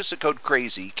DreamHost.com, use the code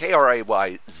CRAZY,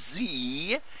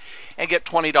 KRAYZ, and get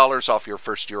 $20 off your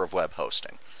first year of web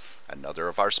hosting. Another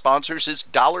of our sponsors is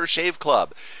Dollar Shave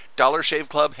Club. Dollar Shave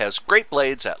Club has great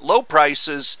blades at low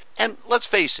prices, and let's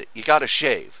face it, you gotta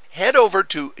shave. Head over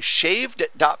to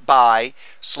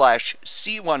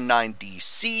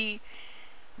shaved.by/C19DC.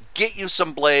 Get you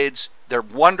some blades. They're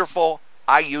wonderful.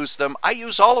 I use them. I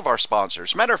use all of our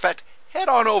sponsors. Matter of fact, head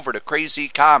on over to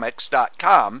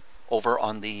crazycomics.com. Over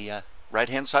on the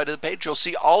right-hand side of the page, you'll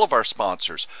see all of our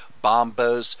sponsors.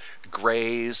 Bombas,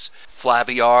 Grays,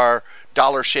 Flaviar,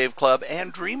 Dollar Shave Club,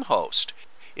 and DreamHost.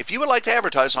 If you would like to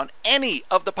advertise on any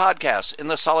of the podcasts in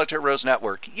the Solitaire Rose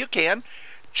Network, you can.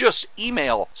 Just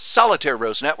email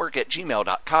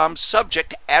solitairerosenetwork@gmail.com,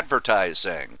 subject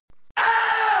advertising.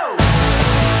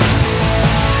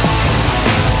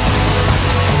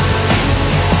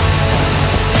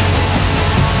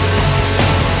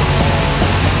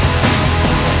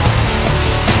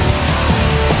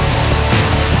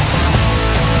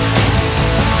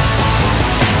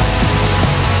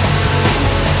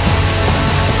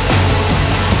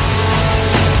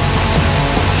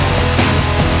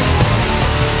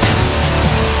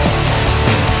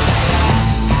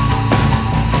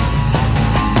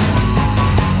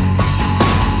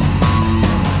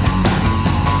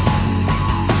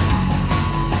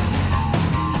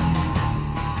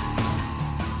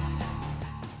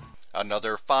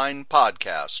 Another fine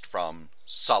podcast from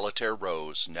Solitaire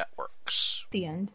Rose Networks. The end.